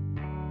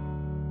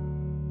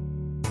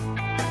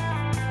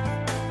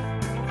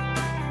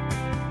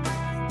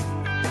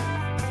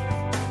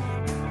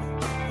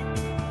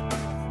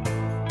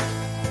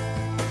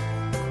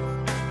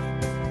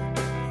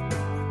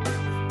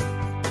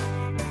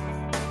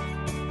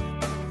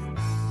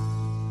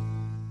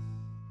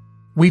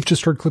 We've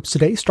just heard clips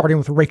today, starting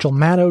with Rachel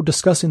Maddow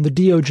discussing the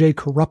DOJ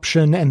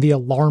corruption and the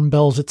alarm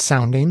bells it's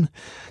sounding.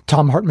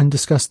 Tom Hartman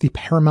discussed the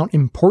paramount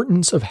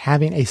importance of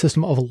having a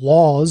system of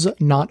laws,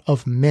 not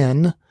of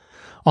men.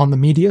 On the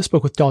Media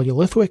spoke with Dahlia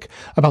Lithwick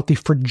about the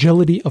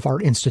fragility of our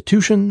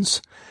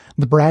institutions.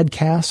 The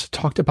Bradcast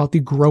talked about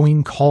the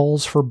growing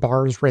calls for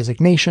Barr's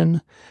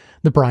resignation.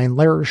 The Brian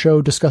Lehrer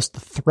Show discussed the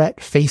threat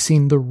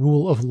facing the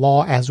rule of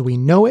law as we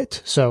know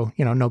it, so,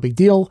 no big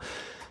deal.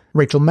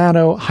 Rachel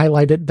Maddow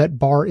highlighted that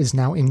Barr is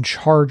now in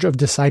charge of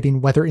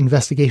deciding whether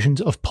investigations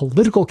of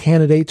political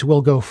candidates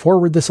will go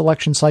forward this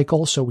election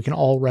cycle, so we can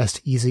all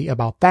rest easy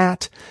about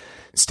that.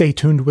 Stay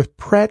Tuned with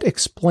Pratt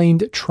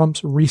explained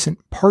Trump's recent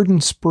pardon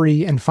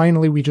spree, and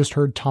finally we just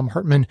heard Tom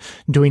Hartman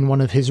doing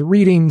one of his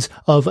readings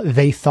of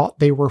They Thought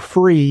They Were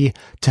Free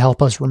to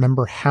help us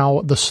remember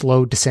how the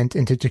slow descent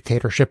into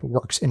dictatorship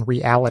works in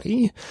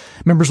reality.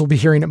 Members will be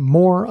hearing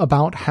more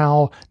about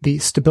how the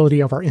stability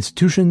of our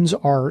institutions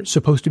are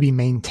supposed to be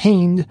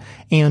maintained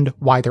and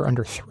why they're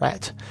under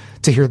threat.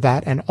 To hear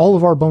that and all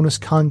of our bonus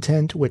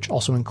content, which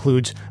also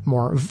includes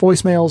more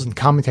voicemails and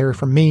commentary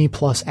from me,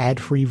 plus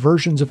ad-free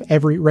versions of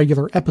every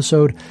regular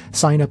episode,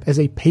 sign up as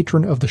a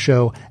patron of the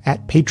show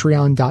at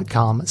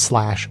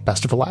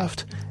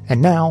patreon.com/bestoftheleft.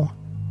 And now,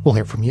 we'll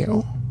hear from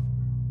you.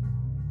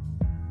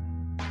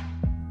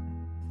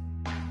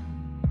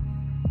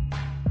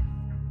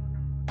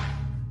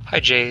 Hi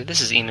Jay,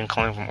 this is Eamon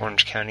calling from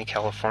Orange County,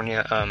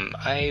 California.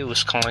 I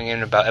was calling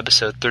in about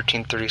episode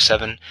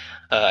 1337.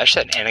 I just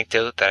had an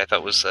anecdote that I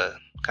thought was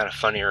kind of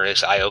funny or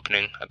is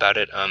eye-opening about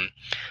it.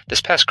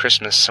 This past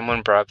Christmas,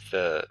 someone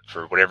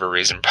for whatever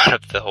reason, brought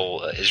up the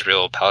whole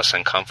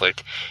Israel-Palestine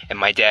conflict, and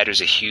my dad,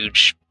 who's a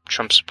huge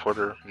Trump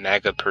supporter,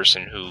 MAGA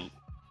person, who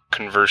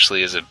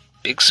conversely is a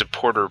big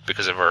supporter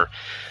because of our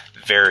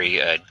very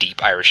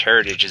deep Irish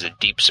heritage, is a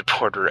deep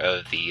supporter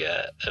of the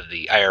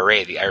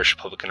IRA, the Irish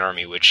Republican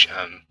Army, which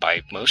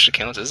by most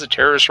accounts is a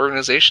terrorist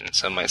organization.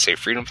 Some might say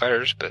freedom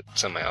fighters, but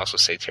some might also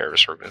say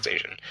terrorist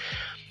organization.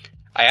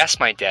 I asked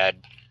my dad,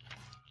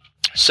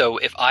 so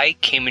if I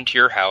came into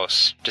your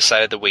house,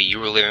 decided the way you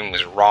were living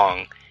was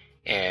wrong,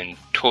 and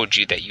told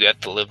you that you have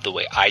to live the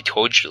way I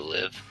told you to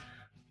live,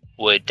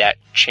 would that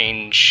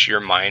change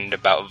your mind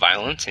about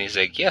violence? And he's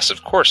like, yes,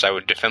 of course, I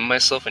would defend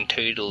myself and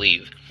tell you to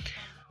leave.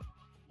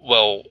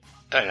 Well,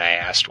 and I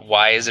asked,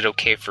 why is it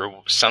okay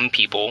for some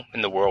people in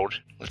the world,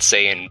 let's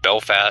say in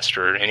Belfast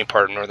or any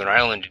part of Northern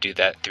Ireland, to do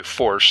that through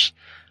force,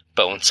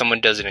 but when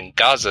someone does it in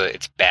Gaza,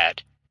 it's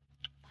bad?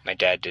 My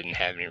dad didn't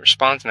have any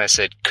response, and I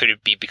said, could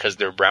it be because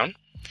they're brown?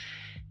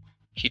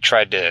 He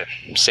tried to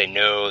say,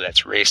 no,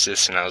 that's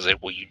racist, and I was like,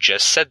 well, you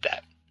just said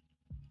that.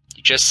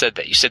 You just said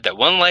that. You said that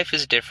one life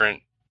is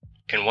different,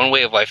 and one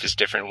way of life is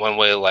different, one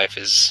way of life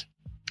is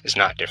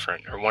not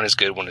different, or one is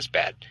good, one is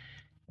bad.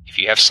 If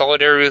you have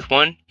solidarity with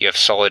one, you have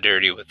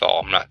solidarity with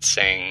all. I'm not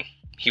saying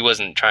he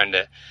wasn't trying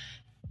to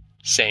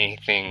say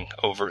anything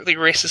overtly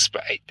racist,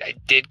 but I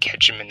did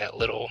catch him in that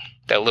little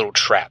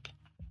trap.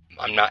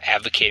 I'm not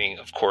advocating,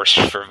 of course,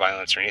 for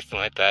violence or anything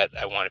like that.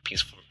 I want a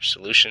peaceful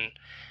solution.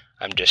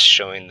 I'm just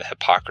showing the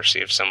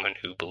hypocrisy of someone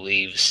who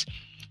believes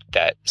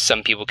that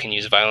some people can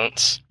use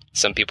violence,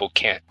 some people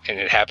can't. And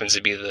it happens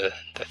to be the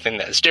thing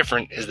that is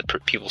different is the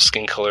people's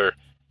skin color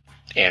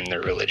and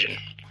their religion.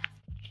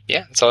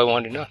 Yeah, that's all I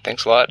wanted to know.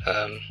 Thanks a lot.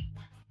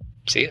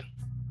 See ya.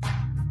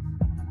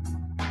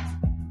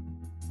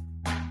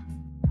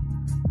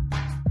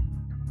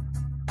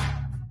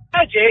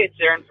 Hi, Jay. It's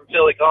Aaron from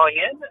Philly calling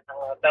in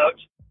about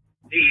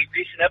the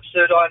recent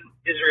episode on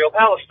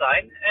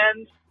Israel-Palestine.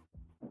 And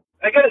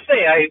I got to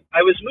say,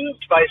 I was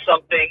moved by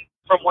something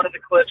from one of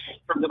the clips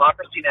from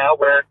Democracy Now!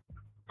 Where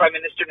Prime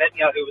Minister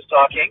Netanyahu was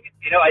talking.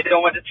 You know, I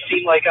don't want it to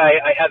seem like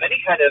I have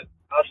any kind of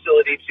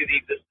hostility to the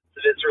existence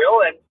of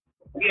Israel. And,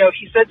 you know,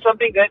 he said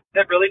something that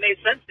really made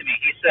sense to me.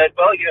 He said,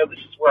 well, you know, this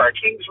is where our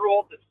kings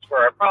ruled. This is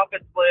where our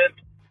prophets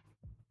lived.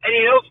 And,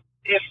 you know,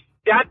 if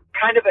that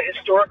kind of a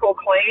historical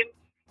claim,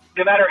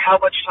 no matter how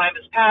much time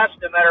has passed,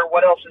 no matter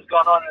what else has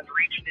gone on in the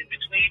region in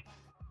between,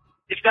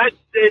 if that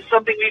is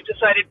something we've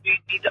decided we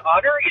need to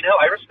honor, you know,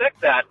 I respect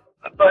that.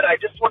 But I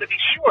just want to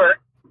be sure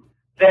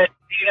that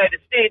the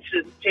United States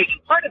is taking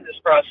part in this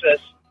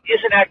process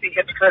isn't acting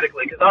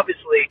hypocritically, because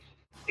obviously,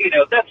 you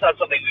know, that's not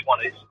something we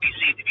want to be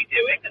seen to be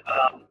doing.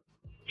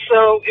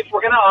 So if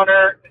we're going to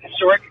honor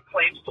historic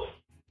claims,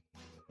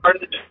 part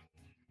of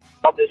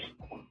all this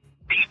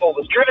people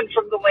was driven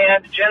from the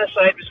land,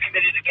 genocide was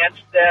committed against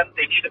them,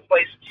 they need a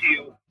place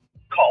to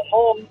call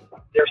home,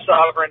 their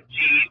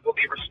sovereignty will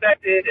be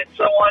respected, and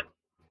so on,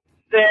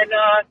 then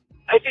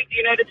I think the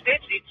United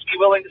States needs to be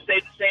willing to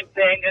say the same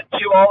thing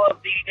to all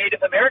of the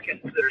Native Americans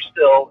that are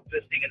still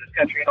existing in this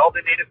country and all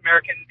the Native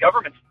American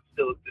governments that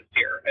still exist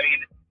here. I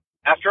mean,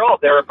 after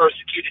all, they're a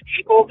persecuted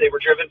people, they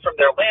were driven from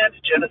their land,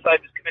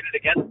 genocide was committed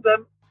against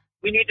them.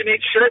 We need to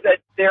make sure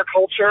that their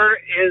culture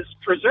is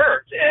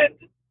preserved.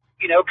 And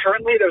you know,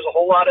 currently there's a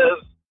whole lot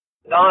of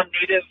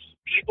non-native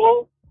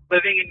people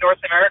living in North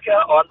America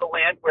on the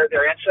land where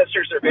their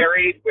ancestors are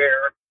buried,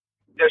 where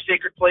their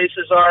sacred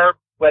places are,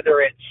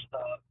 whether it's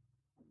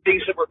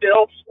things that were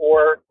built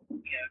or, you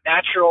know,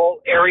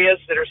 natural areas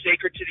that are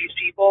sacred to these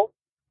people.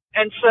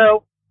 And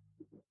so,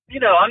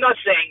 you know, I'm not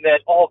saying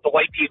that all of the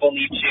white people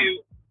need to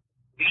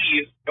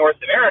leave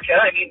North America.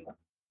 I mean,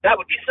 that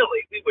would be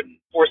silly. We wouldn't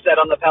force that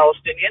on the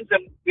Palestinians,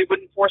 and we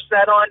wouldn't force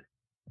that on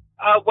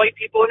white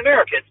people in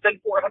America. It's been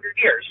 400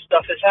 years.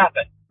 Stuff has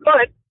happened.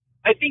 But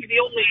I think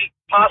the only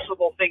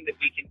possible thing that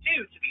we can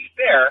do, to be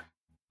fair,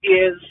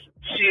 is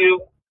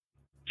to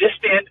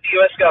disband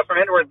the U.S.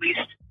 government, or at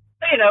least,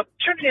 you know,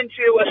 turn it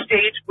into a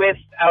state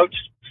without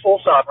full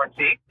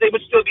sovereignty. They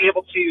would still be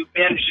able to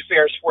manage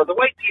affairs for the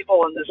white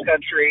people in this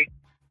country,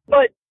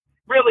 but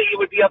really it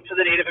would be up to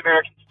the Native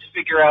Americans to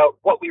figure out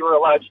what we were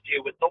allowed to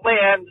do with the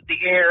land,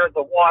 the air,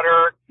 the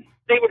water.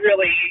 They would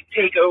really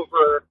take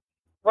over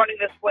running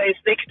this place.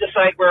 They could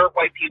decide where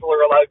white people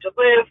are allowed to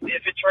live.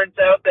 If it turns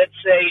out that,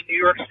 say, New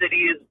York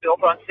City is built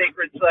on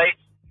sacred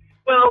sites,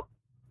 well,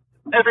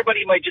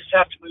 everybody might just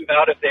have to move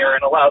out of there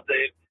and allow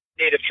the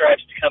native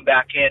tribes to come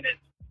back in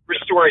and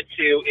restore it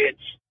to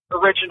its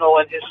original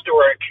and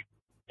historic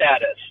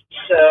status.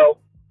 So,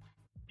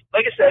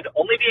 like I said,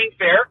 only being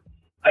fair.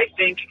 I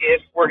think if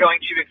we're going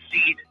to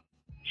accede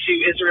to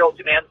Israel's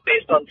demands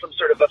based on some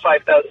sort of a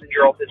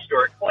 5,000-year-old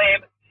historic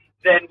claim,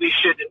 then we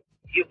should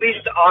at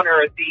least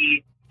honor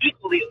the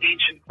equally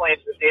ancient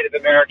claims of Native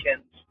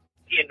Americans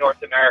in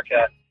North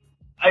America.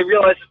 I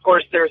realize, of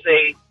course, there's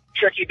a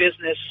tricky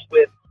business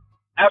with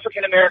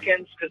African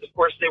Americans because, of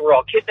course, they were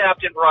all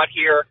kidnapped and brought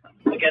here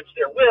against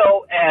their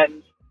will,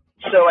 and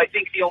so I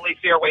think the only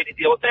fair way to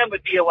deal with them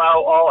would be allow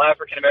all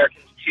African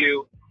Americans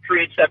to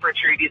create separate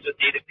treaties with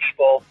Native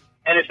people,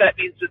 and if that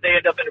means that they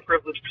end up in a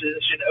privileged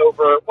position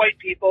over white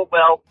people,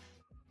 well,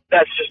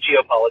 that's just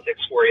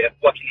geopolitics for you.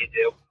 What can you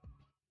do?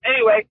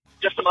 Anyway,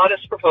 just a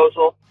modest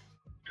proposal.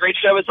 Great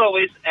show as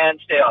always, and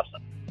stay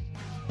awesome.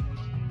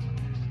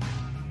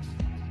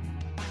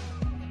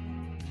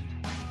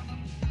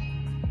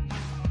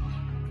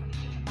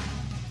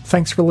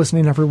 Thanks for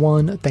listening,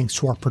 everyone. Thanks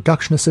to our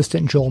production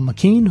assistant, Joel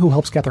McKean, who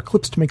helps gather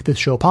clips to make this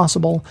show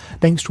possible.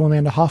 Thanks to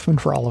Amanda Hoffman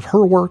for all of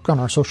her work on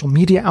our social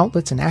media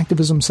outlets and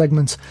activism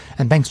segments.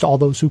 And thanks to all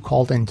those who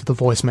called into the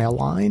voicemail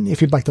line.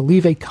 If you'd like to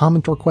leave a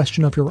comment or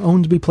question of your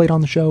own to be played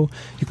on the show,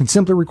 you can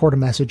simply record a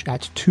message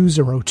at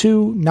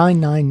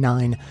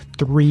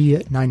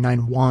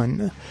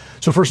 202-999-3991.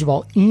 So first of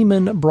all,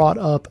 Eamon brought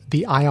up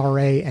the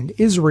IRA and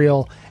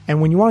Israel.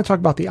 And when you want to talk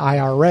about the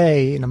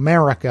IRA in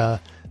America,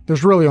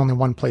 there's really only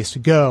one place to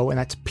go, and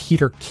that's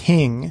Peter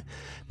King.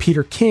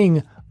 Peter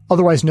King,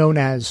 otherwise known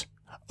as,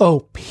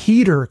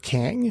 Peter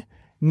King,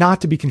 not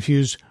to be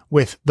confused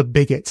with the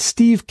bigot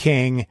Steve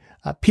King.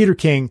 Peter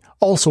King,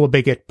 also a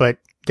bigot, but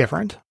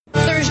different.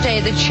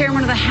 Thursday, the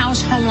chairman of the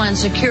House Homeland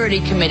Security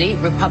Committee,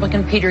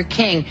 Republican Peter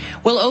King,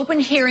 will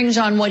open hearings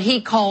on what he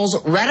calls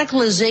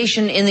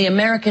radicalization in the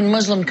American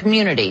Muslim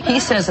community. He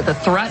says that the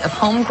threat of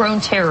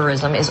homegrown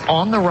terrorism is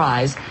on the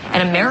rise,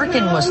 and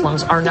American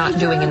Muslims are not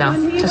doing enough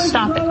to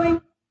stop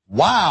it.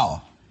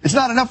 Wow. It's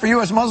not enough for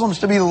U.S. Muslims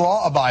to be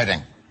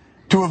law-abiding.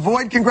 To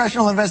avoid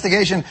congressional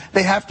investigation,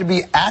 they have to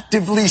be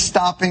actively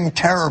stopping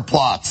terror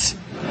plots.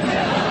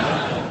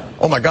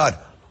 Oh my God,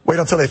 wait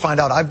until they find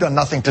out I've done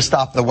nothing to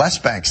stop the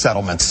West Bank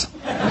settlements.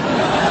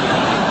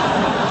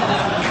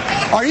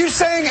 Are you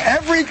saying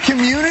every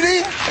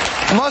community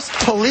must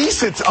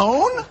police its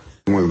own?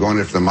 When we were going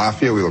after the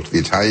mafia, we looked at the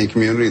Italian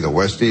community, the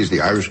Westies,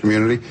 the Irish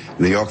community.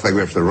 In New York, like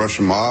we after the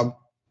Russian mob.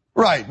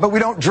 Right, but we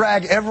don't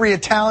drag every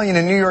Italian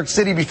in New York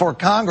City before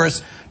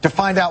Congress to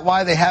find out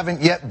why they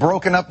haven't yet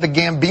broken up the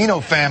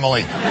Gambino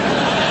family.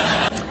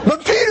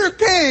 But Peter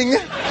King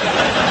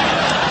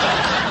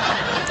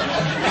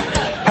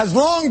has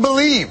long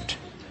believed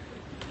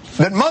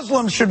that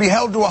Muslims should be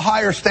held to a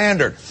higher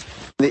standard.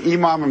 The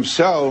imam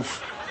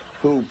himself,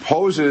 who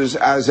poses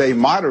as a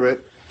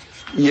moderate,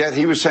 yet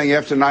he was saying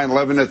after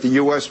 9/11 that the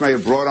U.S. may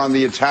have brought on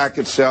the attack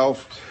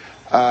itself.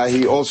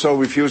 He also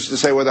refused to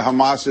say whether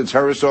Hamas is a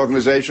terrorist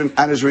organization.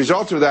 And as a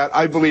result of that,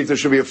 I believe there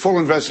should be a full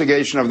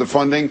investigation of the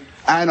funding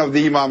and of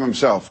the imam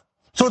himself.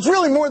 So it's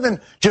really more than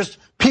just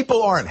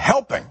people aren't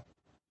helping.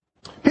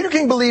 Peter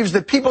King believes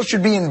that people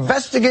should be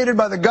investigated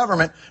by the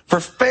government for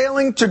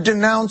failing to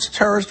denounce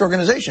terrorist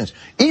organizations,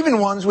 even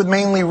ones with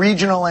mainly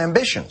regional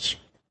ambitions.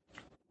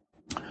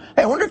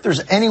 Hey, I wonder if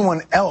there's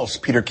anyone else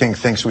Peter King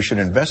thinks we should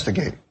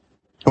investigate,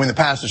 who in the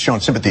past has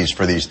shown sympathies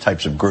for these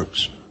types of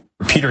groups.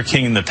 Peter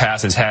King in the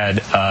past has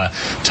had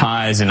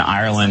ties in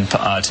Ireland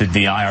to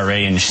the IRA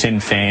and Sinn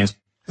Féin.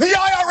 The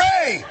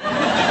IRA!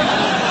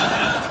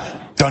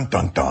 Dun,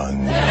 dun,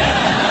 dun.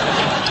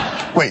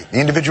 Wait,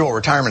 the individual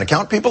retirement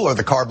account people or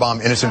the car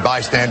bomb innocent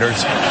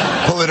bystanders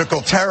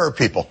political terror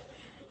people?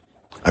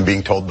 I'm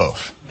being told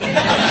both.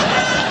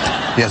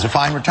 He has a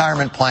fine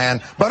retirement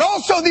plan, but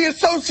also the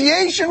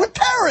association with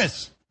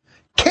terrorists.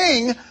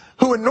 King,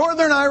 who a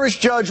Northern Irish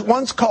judge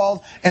once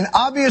called an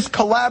obvious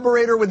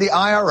collaborator with the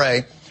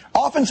IRA,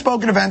 often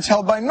spoke at events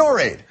held by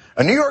NORAID,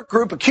 a New York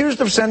group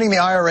accused of sending the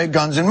IRA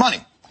guns and money,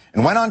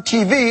 and went on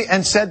TV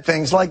and said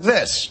things like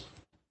this.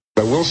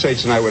 I will say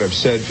tonight what I've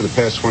said for the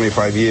past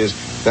 25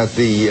 years, that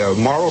the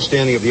moral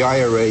standing of the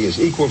IRA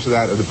is equal to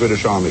that of the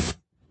British Army.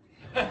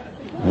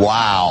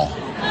 Wow.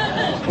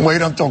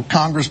 Wait until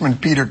Congressman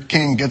Peter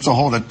King gets a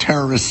hold of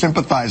terrorist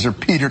sympathizer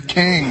Peter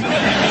King.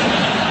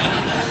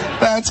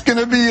 That's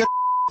gonna be a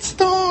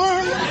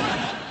storm.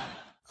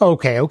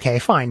 Okay,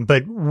 fine.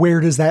 But where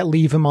does that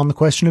leave him on the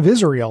question of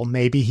Israel?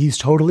 Maybe he's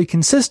totally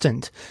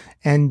consistent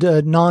and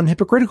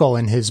non-hypocritical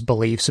in his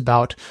beliefs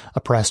about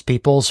oppressed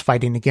peoples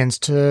fighting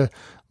against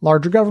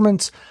larger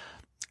governments.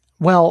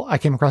 Well, I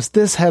came across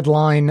this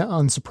headline,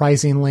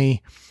 unsurprisingly.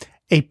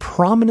 A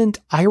prominent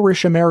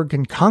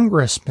Irish-American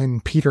congressman,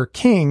 Peter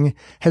King,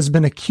 has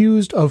been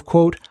accused of,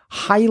 quote,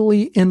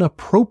 highly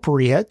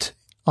inappropriate,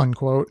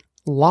 unquote,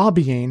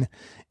 lobbying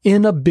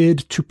in a bid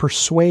to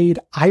persuade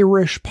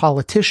Irish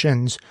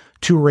politicians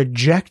to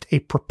reject a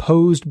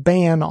proposed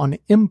ban on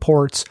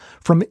imports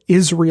from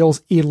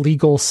Israel's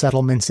illegal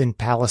settlements in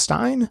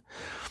Palestine.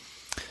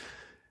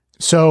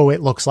 So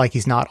it looks like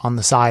he's not on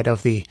the side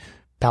of the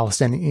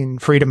Palestinian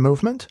freedom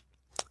movement.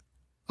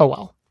 Oh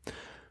well.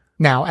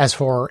 Now, as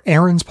for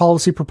Aaron's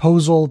policy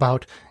proposal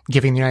about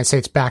giving the United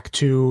States back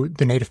to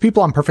the native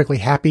people, I'm perfectly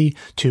happy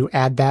to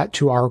add that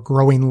to our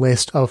growing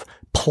list of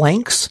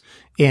planks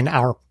in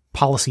our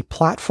policy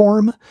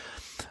platform.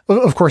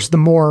 Of course, the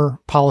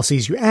more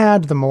policies you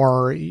add, the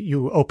more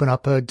you open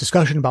up a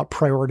discussion about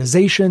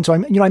prioritization. So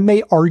I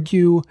may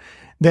argue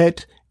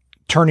that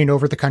turning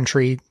over the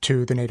country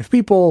to the native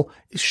people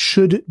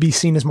should be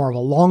seen as more of a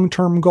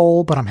long-term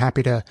goal, but I'm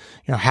happy to,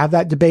 have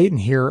that debate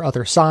and hear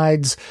other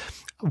sides.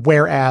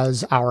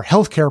 Whereas our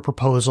healthcare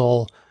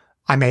proposal,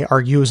 I may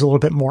argue, is a little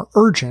bit more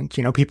urgent.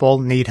 People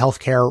need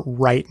healthcare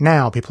right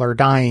now. People are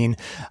dying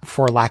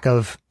for lack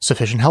of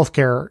sufficient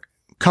healthcare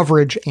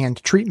coverage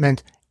and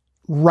treatment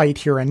right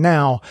here and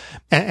now.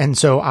 And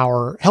so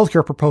our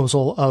healthcare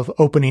proposal of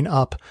opening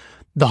up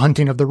the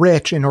hunting of the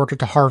rich in order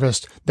to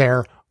harvest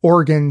their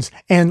organs,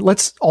 and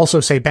let's also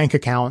say bank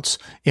accounts,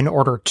 in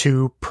order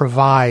to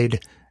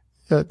provide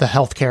the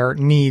healthcare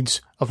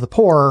needs of the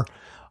poor,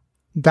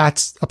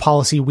 that's a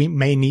policy we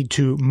may need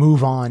to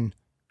move on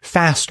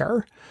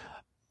faster.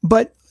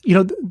 But,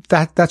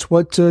 that's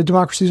what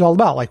democracy is all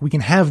about. Like, we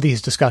can have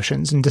these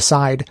discussions and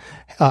decide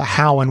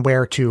how and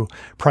where to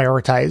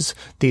prioritize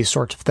these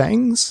sorts of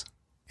things.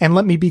 And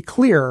let me be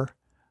clear,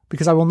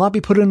 because I will not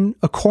be put in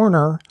a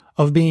corner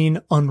of being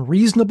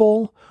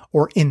unreasonable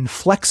or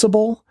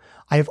inflexible.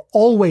 I have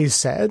always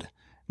said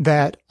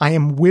that I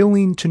am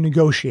willing to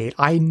negotiate.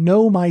 I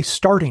know my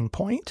starting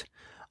point.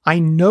 I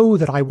know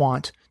that I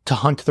want to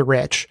hunt the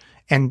rich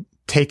and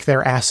take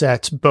their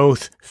assets,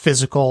 both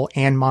physical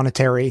and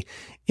monetary,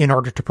 in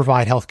order to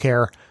provide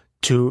healthcare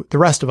to the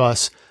rest of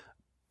us.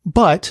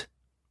 But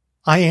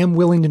I am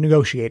willing to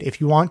negotiate. If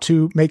you want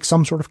to make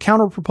some sort of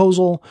counter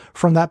proposal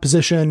from that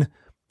position,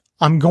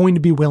 I'm going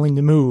to be willing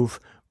to move.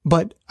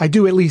 But I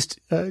do at least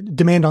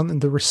demand on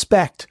the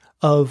respect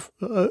of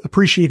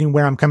appreciating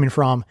where I'm coming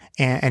from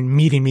and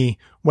meeting me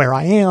where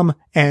I am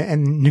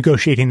and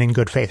negotiating in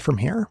good faith from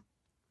here.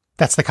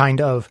 That's the kind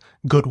of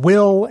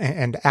goodwill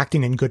and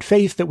acting in good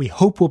faith that we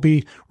hope will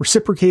be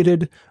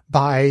reciprocated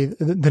by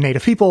the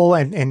native people,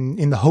 and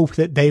in the hope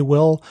that they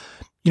will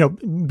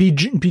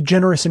be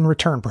generous in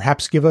return.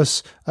 Perhaps give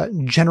us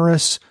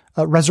generous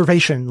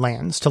reservation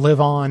lands to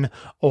live on,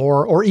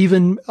 or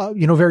even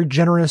very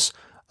generous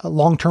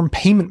long-term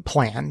payment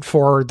plan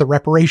for the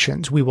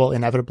reparations we will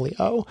inevitably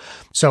owe.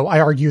 So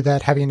I argue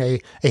that having a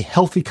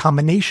healthy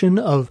combination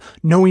of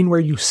knowing where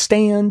you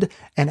stand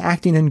and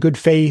acting in good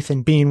faith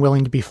and being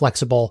willing to be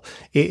flexible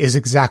is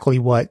exactly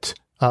what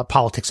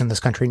politics in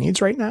this country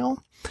needs right now.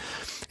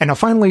 And now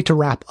finally, to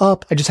wrap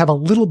up, I just have a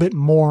little bit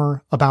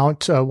more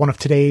about one of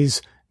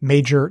today's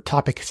major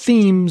topic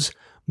themes,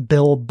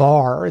 Bill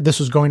Barr. This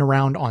was going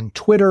around on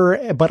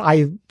Twitter, but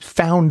I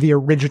found the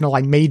original.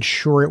 I made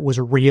sure it was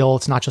real.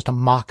 It's not just a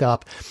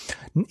mock-up.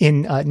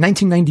 In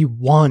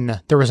 1991,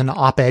 there was an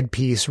op-ed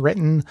piece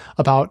written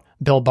about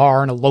Bill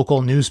Barr in a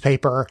local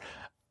newspaper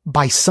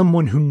by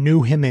someone who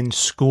knew him in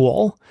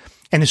school.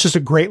 And it's just a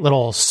great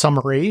little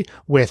summary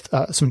with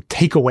some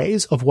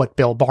takeaways of what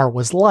Bill Barr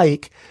was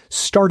like,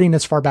 starting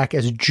as far back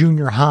as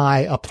junior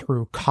high up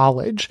through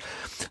college.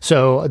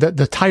 So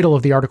the title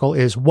of the article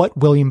is What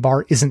William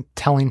Barr Isn't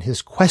Telling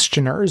His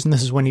Questioners. And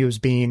this is when he was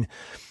being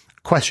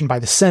questioned by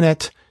the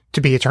Senate to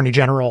be Attorney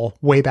General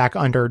way back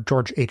under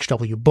George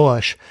H.W.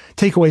 Bush.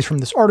 Takeaways from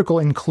this article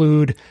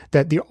include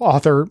that the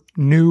author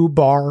knew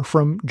Barr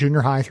from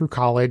junior high through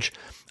college.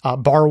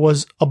 Barr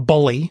was a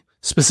bully,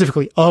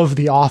 specifically of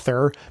the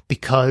author,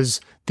 because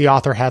the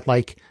author had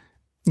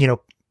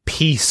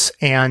peace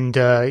and,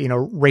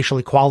 racial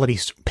equality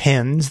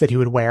pins that he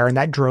would wear, and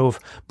that drove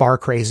Barr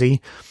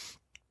crazy.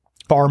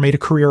 Barr made a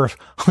career of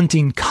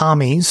hunting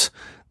commies,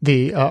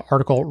 the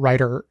article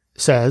writer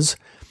says.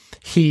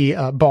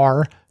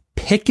 Barr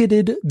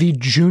picketed the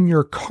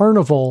junior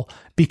carnival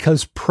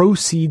because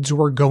proceeds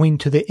were going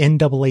to the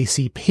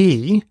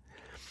NAACP.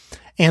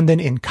 And then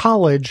in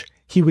college,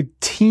 he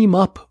would team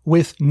up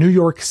with New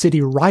York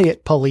City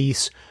riot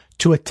police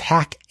to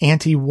attack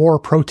anti-war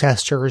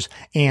protesters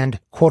and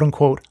quote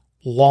unquote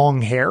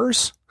long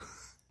hairs.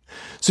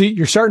 So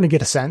you're starting to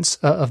get a sense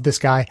of this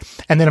guy.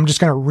 And then I'm just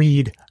going to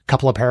read a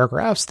couple of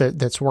paragraphs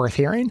that's worth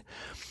hearing.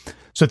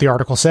 So the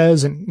article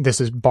says, and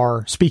this is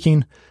Barr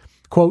speaking,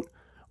 quote,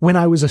 "When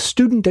I was a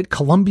student at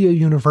Columbia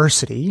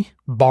University,"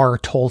 Barr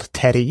told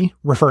Teddy,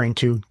 referring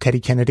to Teddy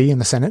Kennedy in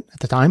the Senate at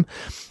the time,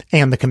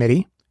 and the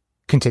committee,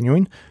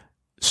 continuing,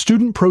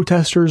 "student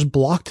protesters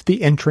blocked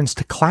the entrance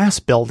to class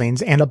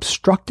buildings and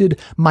obstructed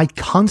my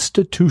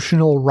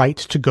constitutional right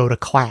to go to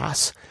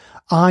class.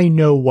 I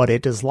know what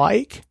it is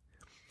like."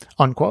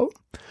 Unquote.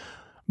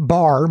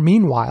 Barr,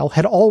 meanwhile,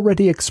 had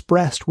already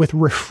expressed with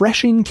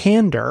refreshing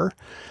candor,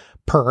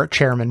 per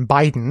Chairman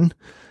Biden,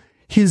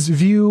 his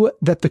view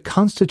that the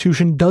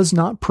Constitution does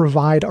not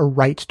provide a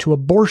right to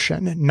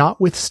abortion,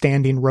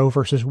 notwithstanding Roe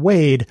v.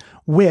 Wade,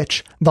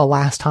 which, the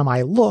last time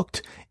I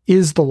looked,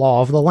 is the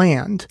law of the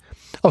land.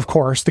 Of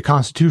course, the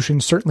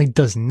Constitution certainly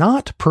does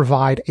not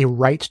provide a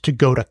right to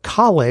go to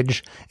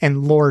college,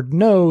 and Lord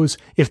knows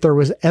if there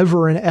was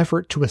ever an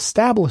effort to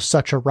establish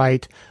such a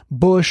right,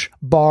 Bush,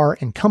 Barr,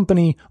 and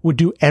company would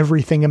do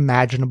everything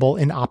imaginable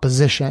in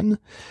opposition.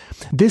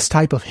 This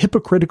type of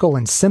hypocritical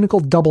and cynical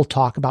double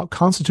talk about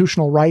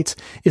constitutional rights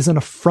is an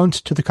affront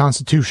to the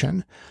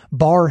Constitution.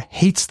 Barr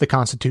hates the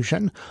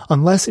Constitution,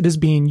 unless it is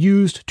being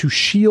used to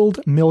shield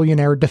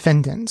millionaire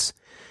defendants.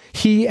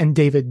 He and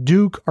David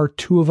Duke are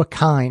two of a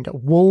kind,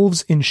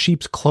 wolves in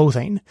sheep's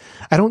clothing.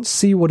 I don't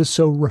see what is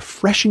so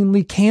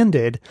refreshingly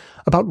candid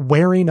about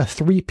wearing a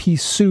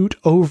three-piece suit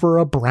over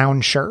a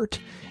brown shirt.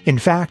 In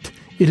fact,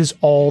 it is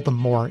all the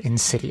more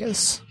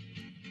insidious.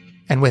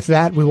 And with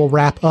that, we will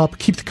wrap up.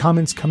 Keep the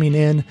comments coming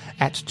in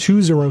at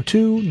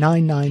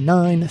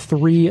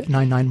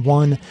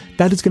 202-999-3991.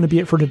 That is going to be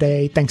it for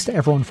today. Thanks to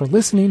everyone for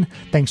listening.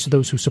 Thanks to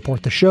those who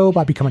support the show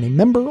by becoming a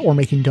member or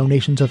making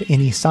donations of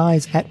any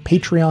size at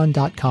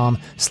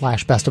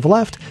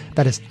patreon.com/bestofleft.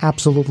 That is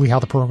absolutely how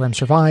the program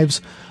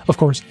survives. Of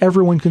course,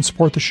 everyone can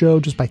support the show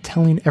just by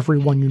telling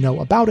everyone you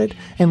know about it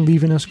and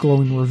leaving us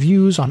glowing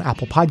reviews on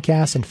Apple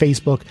Podcasts and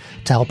Facebook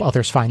to help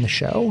others find the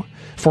show.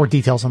 For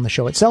details on the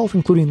show itself,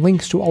 including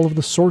links to all of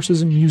the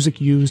sources and music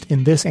used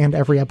in this and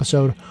every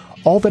episode,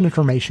 all that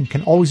information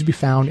can always be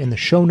found in the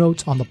show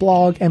notes on the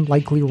blog and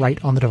likely right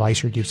on the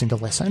device you're using to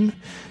listen.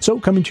 So,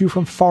 coming to you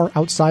from far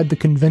outside the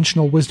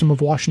conventional wisdom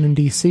of Washington,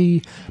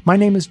 D.C., my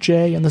name is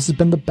Jay, and this has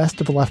been the Best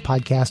of the Left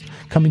podcast,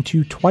 coming to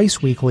you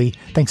twice weekly,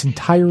 thanks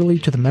entirely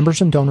to the members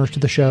and donors to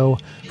the show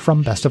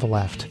from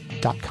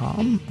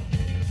bestoftheleft.com.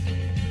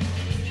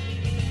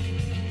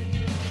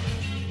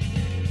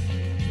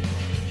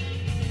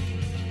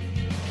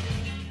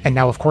 And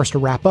now, of course, to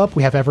wrap up,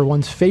 we have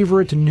everyone's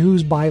favorite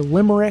news by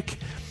Limerick.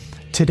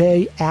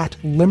 Today, at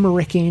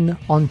Limericking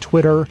on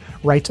Twitter,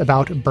 writes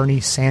about Bernie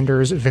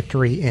Sanders'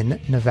 victory in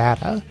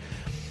Nevada.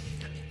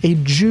 A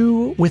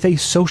Jew with a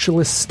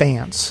socialist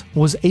stance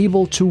was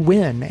able to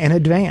win and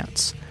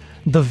advance.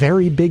 The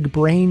very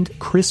big-brained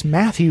Chris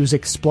Matthews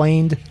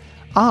explained,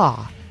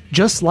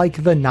 just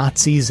like the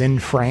Nazis in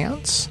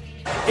France.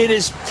 It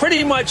is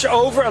pretty much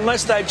over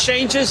unless that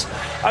changes.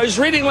 I was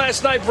reading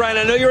last night, Brian,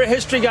 I know you're a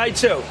history guy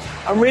too.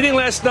 I'm reading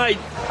last night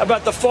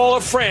about the fall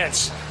of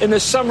France in the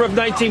summer of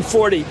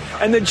 1940.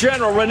 And the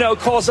general, Renault,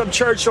 calls up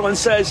Churchill and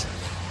says,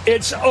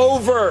 it's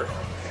over.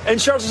 And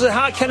Churchill said,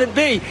 how can it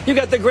be? You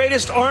got the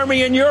greatest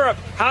army in Europe.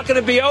 How can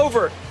it be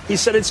over? He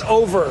said, it's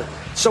over.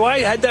 So I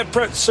had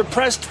that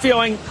suppressed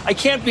feeling. I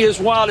can't be as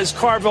wild as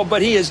Carville,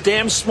 but he is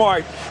damn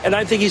smart. And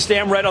I think he's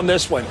damn right on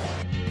this one.